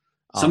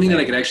something that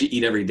I could actually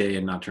eat every day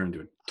and not turn into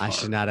a tar. I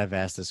should not have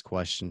asked this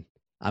question.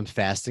 I'm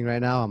fasting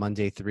right now. I'm on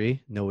day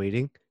 3, no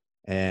eating.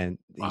 And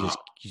Wow.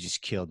 you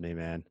just killed me,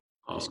 man.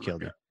 You just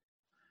killed me. God.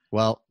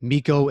 Well,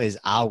 Miko is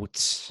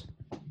out.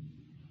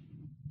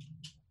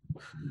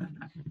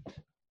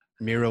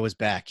 Miro is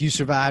back. You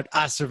survived.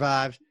 I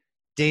survived.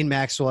 Dane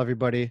Maxwell,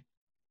 everybody.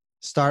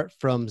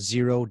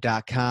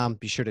 Startfromzero.com.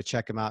 Be sure to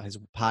check him out. His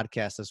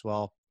podcast as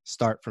well.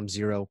 Start From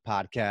Zero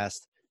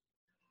podcast.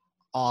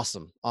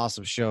 Awesome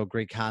show.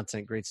 Great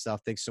content. Great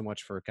stuff. Thanks so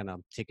much for kind of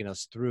taking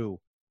us through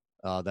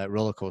that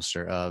roller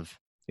coaster of,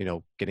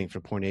 getting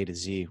from point A to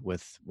Z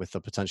with a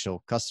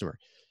potential customer.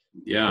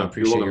 Yeah. I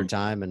appreciate your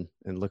time and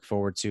look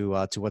forward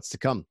to what's to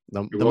come.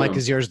 The mic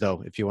is yours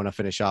though, if you want to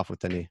finish off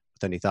with any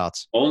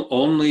thoughts.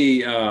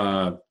 Only,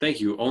 thank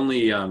you.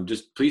 Only,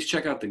 just please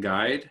check out the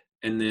guide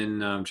and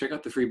then check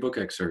out the free book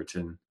excerpt.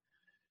 And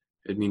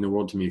it'd mean the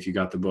world to me if you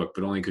got the book,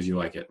 but only because you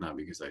like it, not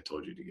because I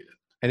told you to get it.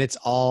 And it's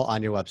all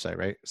on your website,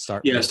 right?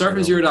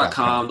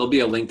 Startfromzero.com. There'll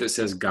be a link that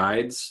says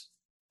guides,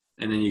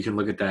 and then you can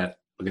look at that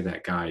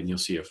guide and you'll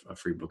see a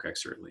free book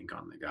excerpt link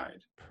on the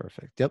guide.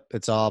 Perfect. Yep.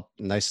 It's all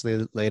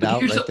nicely laid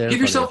out right there.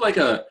 Give yourself like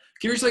a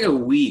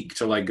week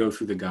to like go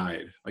through the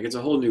guide. Like it's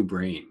a whole new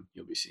brain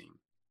you'll be seeing.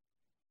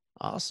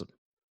 Awesome.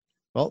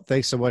 Well,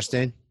 thanks so much,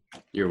 Dane.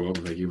 You're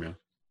welcome. Thank you, man.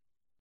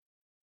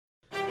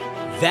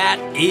 That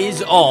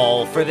is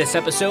all for this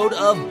episode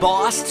of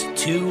Boss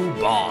to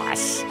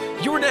Boss.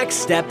 Your next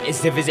step is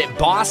to visit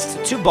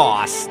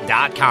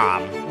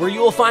bosstoboss.com, where you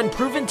will find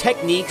proven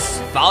techniques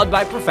followed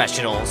by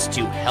professionals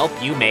to help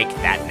you make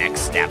that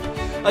next step.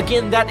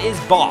 Again, that is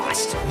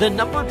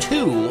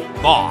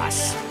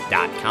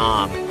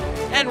boss2boss.com.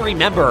 And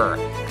remember,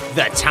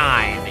 the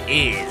time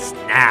is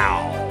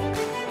now.